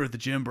 I've seen her at the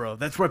gym, bro.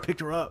 That's where I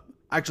picked her up.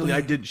 Actually,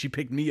 I didn't. She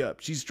picked me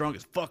up. She's strong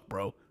as fuck,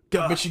 bro.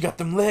 God. But she got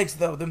them legs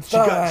though, them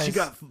thighs. She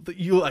got.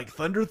 You like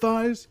thunder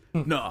thighs?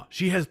 Nah,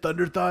 she has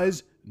thunder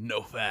thighs.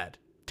 No fat.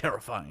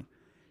 Terrifying.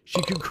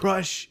 She could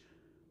crush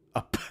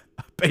a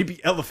baby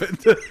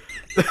elephant.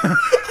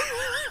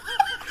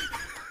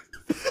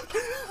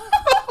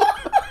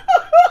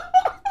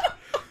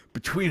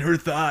 Between her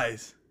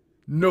thighs.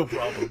 No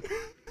problem.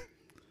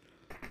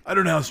 I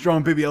don't know how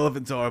strong baby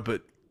elephants are,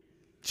 but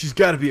she's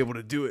got to be able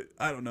to do it.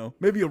 I don't know.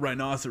 Maybe a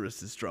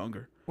rhinoceros is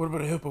stronger. What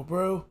about a hippo,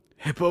 bro?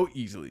 Hippo,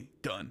 easily.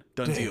 Done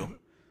deal. Damn.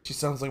 She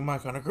sounds like my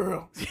kind of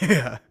girl.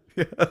 Yeah.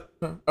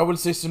 I wouldn't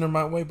say send her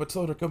my way, but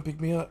told her come pick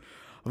me up.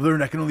 I've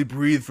learned I can only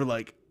breathe for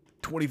like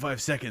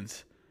 25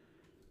 seconds.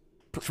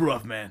 It's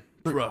rough, man.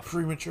 It's rough.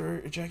 Premature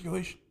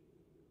ejaculation.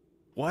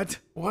 What?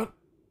 What?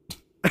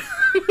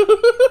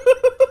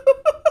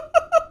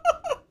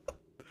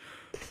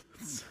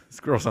 This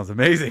girl sounds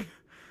amazing.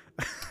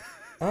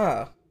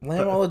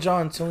 Lamala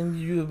John telling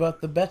you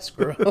about the best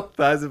girl.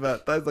 Thighs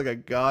like a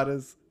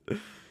goddess.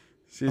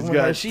 She's Oh my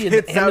got God, is she an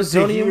tits out to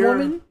Amazonian here.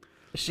 woman?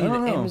 Is she I an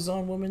don't know.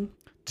 Amazon woman?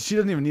 She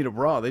doesn't even need a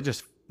bra. They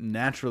just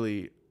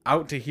naturally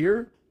out to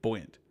here,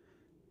 buoyant.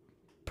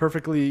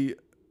 Perfectly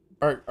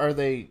Are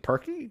they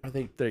perky?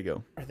 There you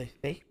go. are they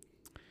fake?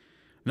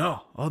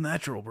 No, all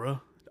natural,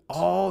 bro.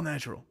 All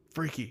natural.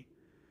 Freaky.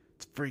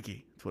 It's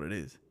freaky. That's what it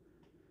is.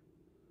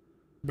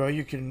 Bro,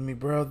 you're kidding me,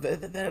 bro.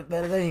 That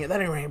ain't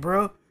right,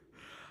 bro.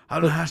 I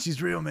don't know how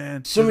she's real,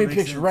 man. Send me a Doesn't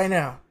make picture sense. right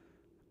now.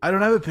 I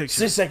don't have a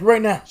picture. Sisek,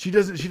 right now. She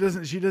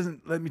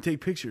doesn't let me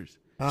take pictures.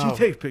 Oh. She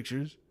takes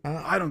pictures.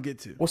 I don't get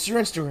to. What's your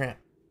Instagram?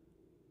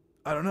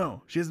 I don't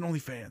know. She has an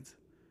OnlyFans.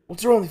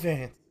 What's your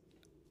OnlyFans?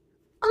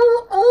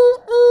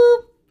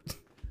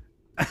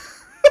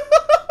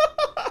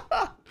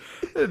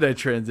 That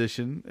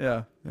transition.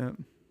 Yeah.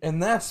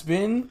 And that's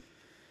been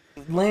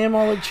Lamb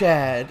a la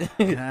Chad.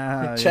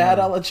 Ah, Chad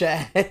yeah. a la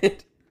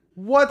Chad.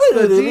 What's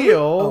the deal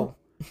Oh,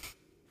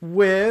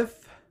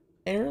 with...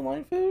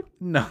 airline food?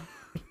 No.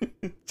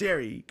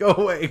 Jerry, go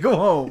away. Go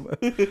home.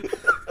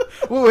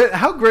 Well, wait,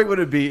 how great would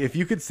it be if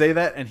you could say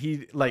that and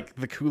he, like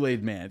the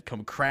Kool-Aid Man,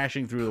 come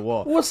crashing through the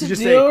wall? What's You the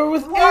just deal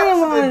with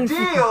airline What's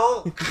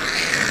the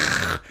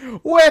deal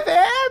with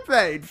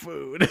airplane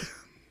food?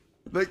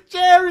 Like,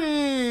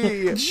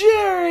 Jerry!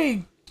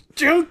 Jerry!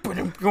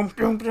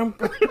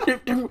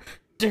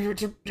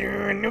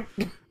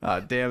 Ah,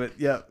 damn it.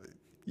 Yeah.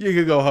 You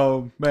can go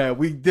home. Man,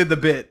 we did the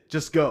bit.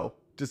 Just go.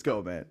 Just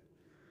go, man.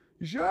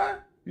 You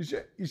sure?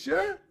 You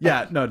sure?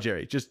 Yeah, no,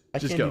 Jerry. Just I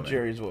can't go, do man.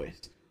 Jerry's voice.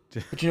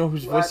 But you know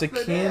whose voice What's I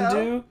the can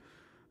deal? do?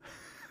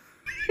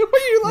 What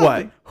are you What?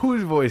 laughing?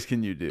 Whose voice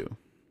can you do?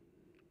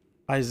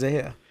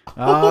 Isaiah.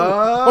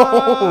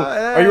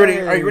 Ah, Are you ready?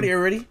 Are you hey. ready? Are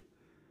you ready?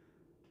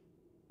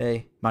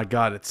 Hey. My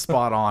God, it's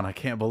spot on. I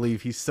can't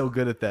believe he's so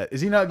good at that.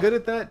 Is he not good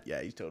at that?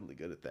 Yeah, he's totally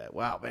good at that.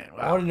 Wow, man.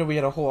 I Wow. didn't know we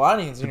had a whole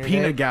audience in The here.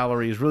 peanut Dave.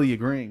 gallery is really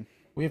agreeing.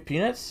 We have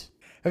peanuts?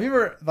 Have you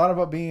ever thought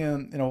about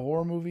being in a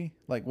horror movie?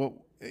 Like what?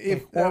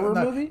 If horror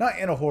not, movie? Not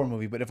in a horror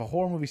movie, but if a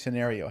horror movie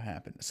scenario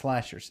happened, a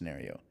slasher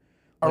scenario,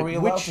 Are like, we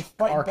allowed which to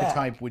fight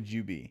archetype back? would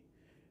you be?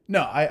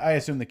 No, I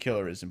assume the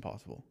killer is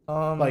impossible.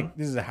 Like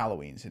this is a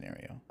Halloween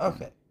scenario.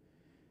 Okay.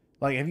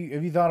 Like have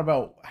you thought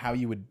about how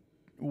you would,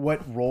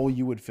 what role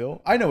you would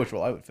fill? I know which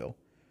role I would fill.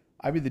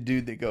 I'd be the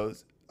dude that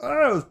goes,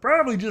 oh, it's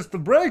probably just the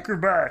breaker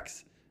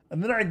box,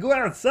 and then I go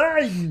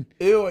outside and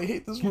Ew, I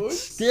hate this get voice.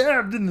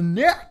 stabbed in the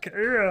neck.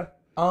 Yeah.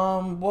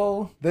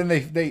 Well, Then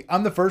they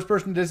I'm the first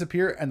person to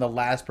disappear and the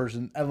last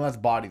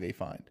body they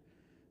find.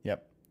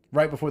 Yep.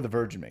 Right before the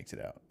virgin makes it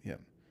out. Yep.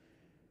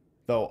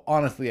 Though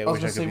honestly, I was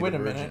wish I gonna could say, be wait the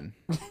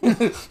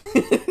a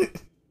virgin.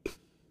 minute.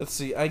 Let's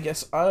see. I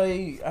guess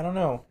I don't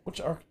know. Which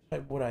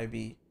archetype would I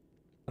be?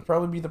 I'd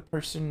probably be the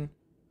person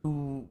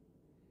who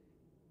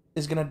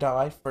is gonna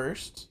die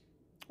first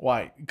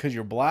Why? Because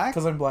you're black?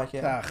 because I'm black.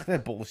 Yeah. Ah,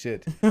 that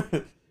bullshit. No,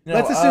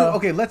 Let's assume.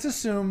 Okay, let's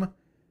assume.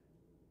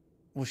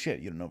 Well, shit,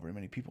 you don't know very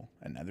many people,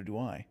 and neither do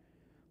I.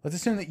 Let's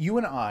assume that you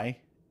and I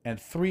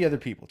and 3 other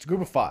people. It's a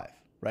group of 5,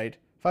 right?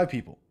 5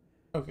 people.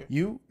 Okay.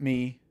 You,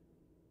 me,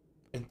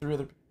 And 3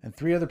 other. and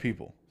 3 other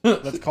people.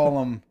 Let's call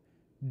them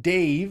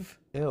Dave,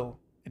 Ew.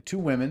 and 2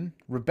 women,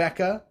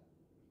 Rebecca,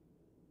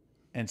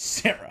 and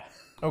Sarah.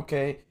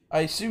 Okay.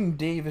 I assume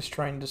Dave is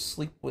trying to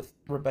sleep with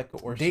Rebecca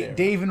or Sarah.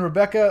 Dave and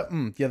Rebecca,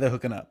 yeah, they're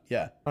hooking up.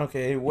 Yeah.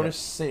 Okay. What Yeah. is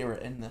Sarah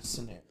in this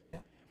scenario?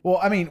 Well,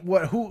 I mean,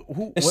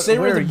 who, Is Sarah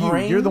where the are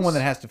you? You're the one brains?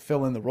 that has to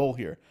fill in the role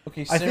here.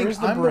 Okay. I think Sarah's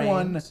the I'm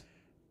brains.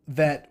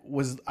 the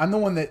one I'm the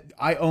one that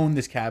I own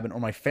this cabin, or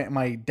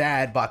my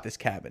dad bought this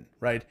cabin,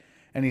 right?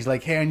 And he's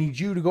like, hey, I need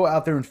you to go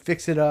out there and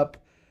fix it up,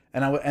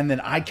 and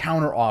then I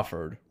counter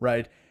offered,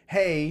 right?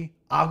 Hey,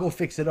 I'll go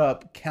fix it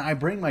up. Can I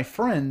bring my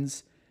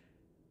friends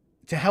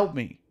to help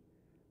me,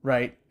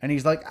 right? And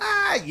he's like,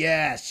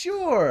 yeah,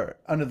 sure.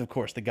 Under of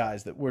course the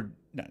guys that we're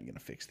not gonna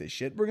fix this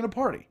shit. We're gonna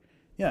party,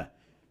 yeah.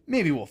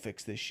 Maybe we'll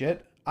fix this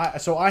shit.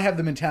 So I have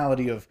the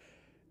mentality of,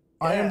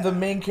 I am yeah. the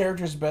main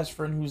character's best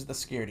friend who's the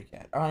scaredy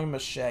cat. I'm a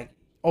Shaggy.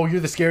 Oh, you're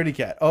the scaredy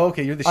cat. Oh,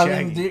 okay, you're the I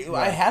Shaggy. mean,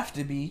 I have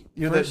to be.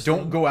 You're the first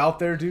don't thing. go out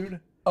there, dude.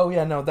 Oh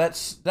yeah, no,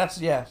 that's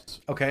yes.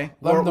 Okay,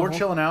 I'm we're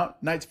chilling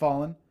out. Night's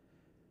falling.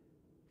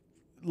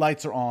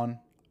 Lights are on.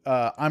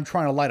 I'm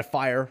trying to light a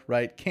fire.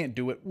 Right, can't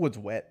do it. Wood's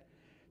wet.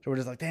 So we're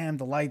just like, damn,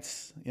 the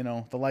lights.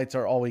 The lights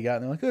are all we got.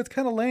 And they're like, oh, it's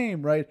kind of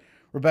lame, right?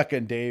 Rebecca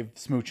and Dave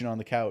smooching on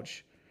the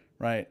couch,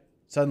 right?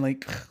 Suddenly,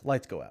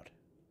 lights go out.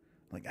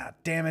 I'm like, ah,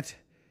 damn it.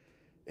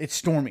 It's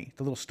stormy,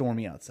 the little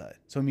stormy outside.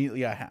 So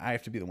immediately I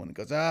have to be the one that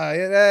goes,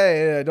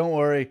 hey, don't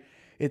worry.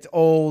 It's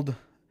old.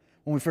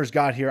 When we first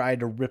got here, I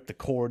had to rip the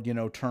cord,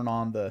 turn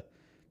on the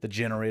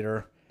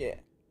generator. Yeah.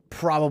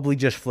 Probably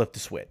just flip the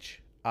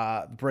switch.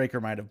 The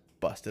breaker might have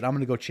busted. I'm going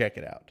to go check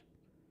it out.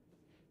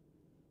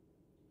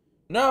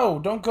 No,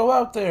 don't go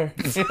out there.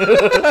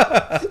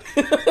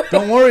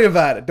 Don't worry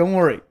about it. Don't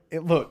worry.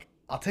 Look,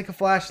 I'll take a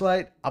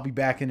flashlight. I'll be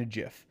back in a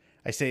jiff.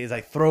 I say as I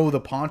throw the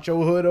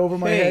poncho hood over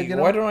my Hey, head.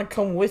 why don't I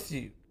come with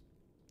you?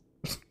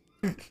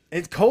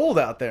 It's cold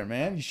out there,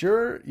 man. You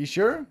sure? You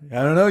sure? I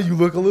don't know. You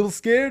look a little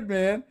scared,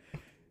 man.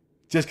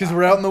 Just because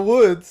we're out in the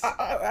woods.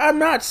 I'm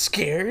not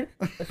scared.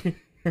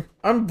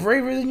 I'm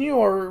braver than you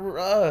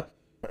are.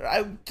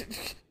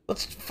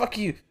 Let's fuck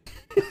you.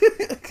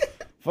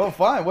 Well,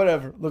 fine,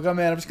 whatever. Look,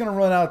 man, I'm just gonna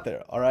run out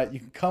there. All right, you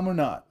can come or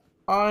not.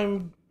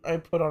 I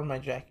put on my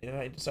jacket and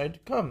I decide to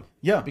come.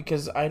 Yeah.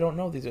 Because I don't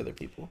know these other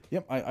people.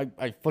 Yep.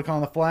 I flick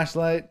on the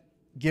flashlight.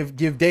 Give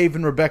Dave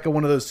and Rebecca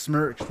one of those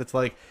smirks that's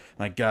like,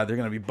 my God, they're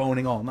gonna be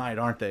boning all night,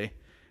 aren't they?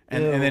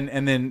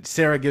 And then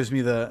Sarah gives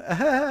me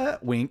the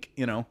wink,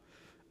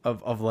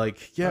 of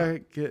like, yeah,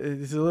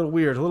 it's a little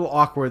weird, a little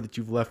awkward that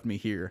you've left me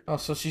here. Oh,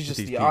 so she's just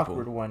these the people.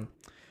 awkward one.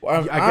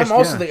 I guess, I'm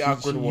also yeah, the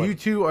awkward one. You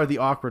two are the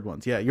awkward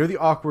ones. Yeah, you're the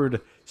awkward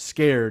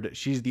scared.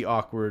 She's the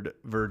awkward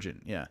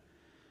virgin. Yeah.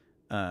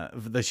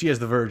 She has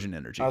the virgin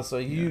energy. Oh, so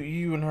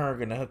you and her are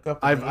gonna hook up.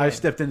 I've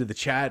stepped into the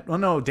Chad. Well,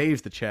 no,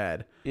 Dave's the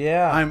Chad.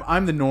 Yeah.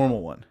 I'm the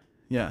normal one.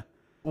 Yeah.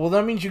 Well,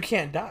 that means you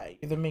can't die.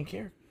 You're the main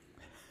character.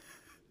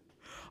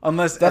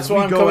 Unless That's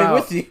why I'm coming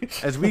with you.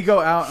 As we go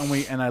out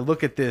and I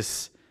look at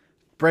this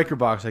breaker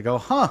box, I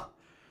go,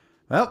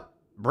 well,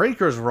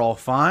 breakers were all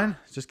fine.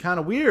 It's just kind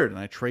of weird. And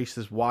I trace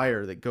this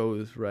wire that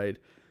goes right.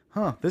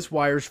 This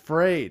wire's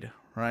frayed.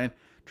 Right.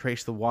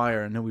 Trace the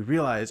wire, and then we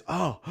realize,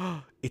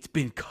 it's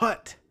been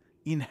cut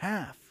in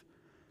half.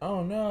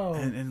 Oh no.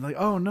 And like,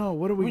 oh no,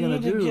 what are we gonna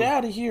need to do? get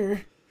out of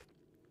here.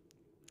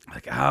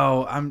 Like,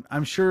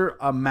 I'm sure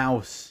a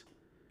mouse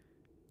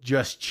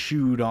just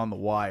chewed on the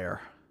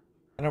wire.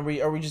 And are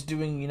we just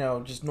doing,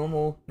 just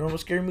normal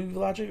scary movie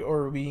logic, or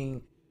are we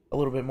being a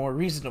little bit more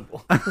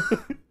reasonable?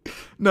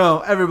 No,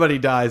 everybody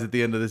dies at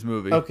the end of this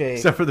movie. Okay.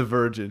 Except for the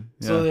virgin.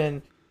 Yeah. So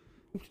then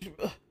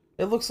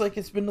it looks like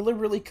it's been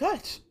deliberately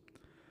cut.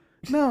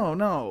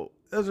 No.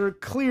 Those are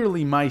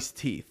clearly mice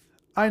teeth.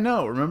 I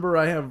know. Remember,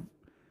 I have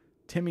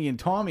Timmy and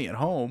Tommy at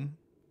home.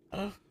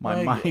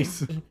 My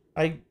mice.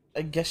 I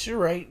guess you're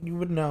right. You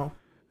would know.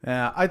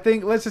 Yeah, I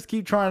think let's just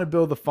keep trying to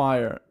build the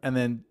fire, and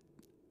then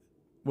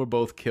we're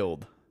both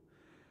killed.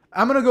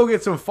 I'm gonna go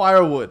get some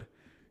firewood.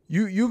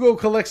 You go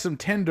collect some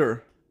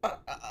tinder.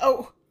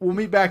 Oh, We'll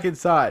meet back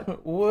inside.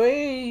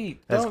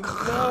 wait! Don't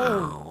That's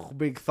go.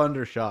 big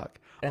thunder shock.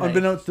 And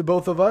Unbeknownst to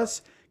both of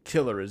us,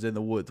 Killer is in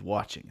the woods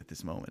watching at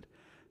this moment.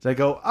 So I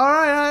go, all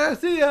right, I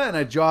see ya, and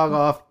I jog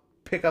off,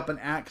 pick up an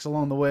axe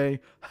along the way.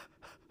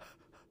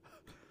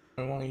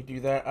 And while you do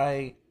that,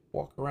 I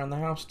walk around the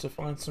house to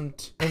find some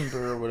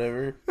timber or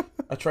whatever.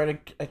 I try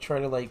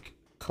to like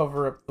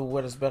cover up the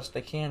wood as best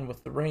I can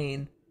with the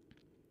rain.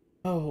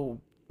 Oh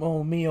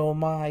me, oh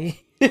my!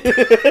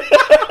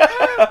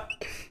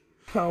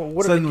 Oh,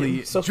 what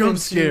Suddenly, jump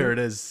scared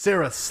as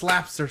Sarah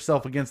slaps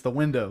herself against the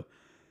window.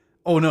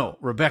 Oh no,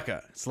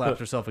 Rebecca slaps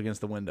herself against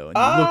the window, and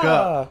you look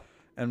up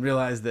and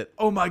realize that,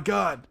 oh my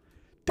God,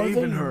 Dave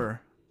and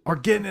her are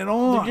getting it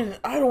on.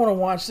 I don't want to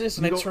watch this,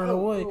 and I turn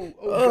away.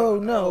 Oh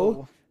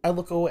no! I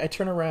look away. I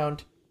turn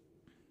around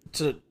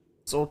so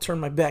I'll turn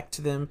my back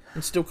to them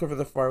and still cover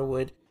the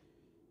firewood.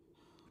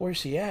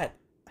 Where's he at?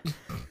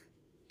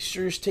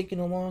 Sure is taking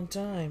a long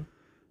time.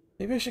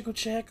 Maybe I should go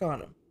check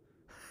on him.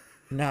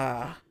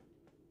 Nah,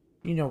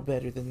 you know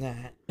better than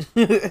that.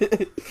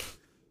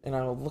 And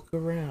I'll look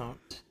around.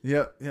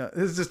 Yeah.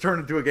 This just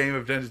turned into a game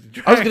of Dungeons and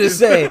Dragons. I was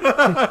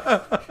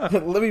gonna say,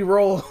 let me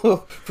roll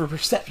for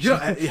perception.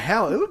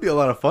 Hell, it would be a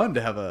lot of fun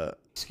to have a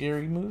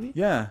Scary movie.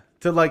 Yeah,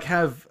 to like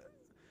have,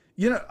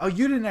 you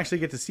didn't actually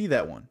get to see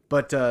that one,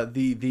 but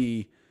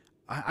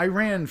I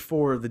ran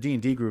for the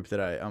D&D group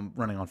that I'm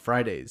running on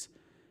Fridays,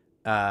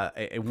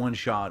 a one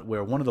shot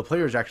where one of the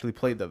players actually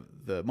played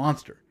the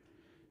monster,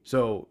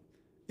 so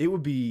it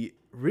would be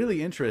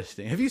really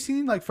interesting. Have you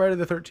seen like Friday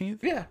the 13th?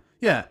 Yeah.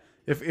 Yeah.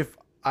 If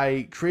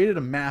I created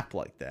a map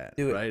like that,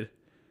 right?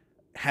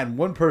 Had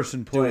one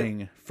person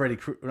playing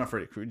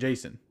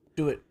Jason.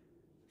 Do it.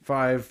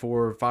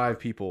 5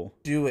 people.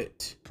 Do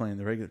it. Playing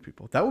the regular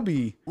people. That would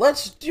be.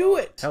 Let's do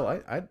it. Hell,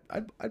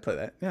 I'd play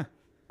that. Yeah.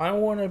 I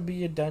want to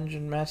be a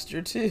dungeon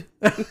master too.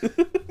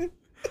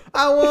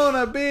 I want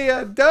to be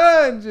a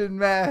dungeon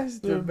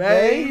master,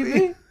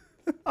 baby.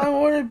 I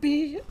want to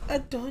be a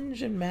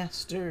dungeon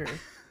master,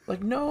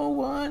 like no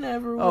one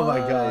ever was. Oh my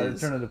God!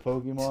 Turn into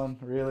Pokemon,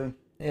 really?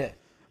 Yeah.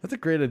 That's a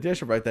great idea. I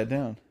should write that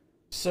down.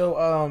 So,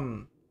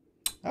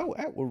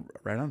 we're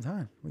right on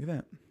time. Look at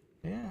that.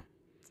 Yeah.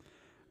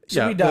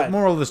 So we the died.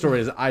 moral of the story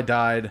is I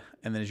died,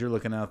 and then as you're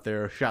looking out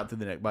there, shot through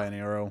the neck by an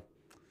arrow,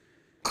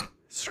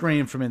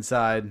 screamed from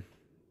inside.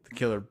 The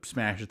killer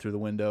smashes through the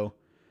window.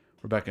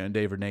 Rebecca and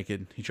Dave are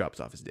naked. He chops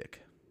off his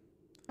dick.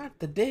 Not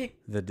the dick.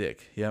 The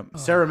dick, yep. Oh.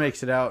 Sarah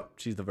makes it out.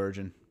 She's the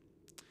virgin.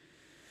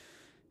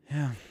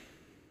 Yeah.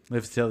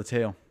 Lives to tell the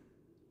tale.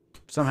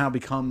 Somehow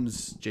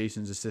becomes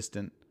Jason's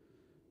assistant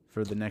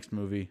for the next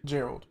movie.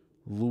 Gerald.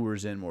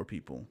 Lures in more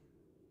people.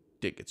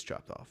 Dick gets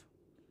chopped off.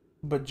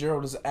 But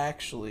Gerald is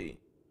actually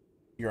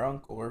your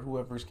uncle or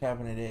whoever's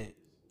cabin it is.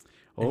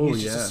 And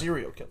he's just a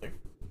serial killer.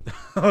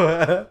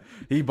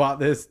 He bought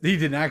this. He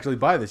didn't actually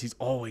buy this. He's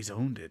always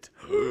owned it.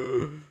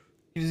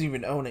 He doesn't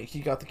even own it. He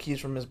got the keys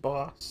from his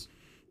boss.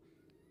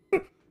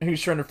 And he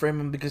was trying to frame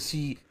him because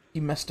he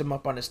messed him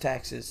up on his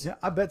taxes. Yeah,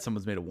 I bet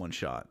someone's made a one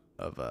shot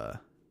of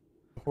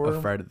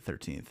Friday the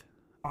 13th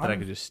that I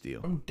could just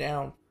steal. I'm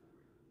down.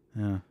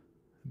 Yeah,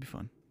 it'd be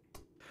fun.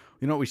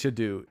 You know what we should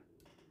do?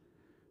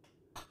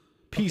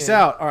 Peace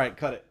out. All right,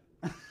 cut it.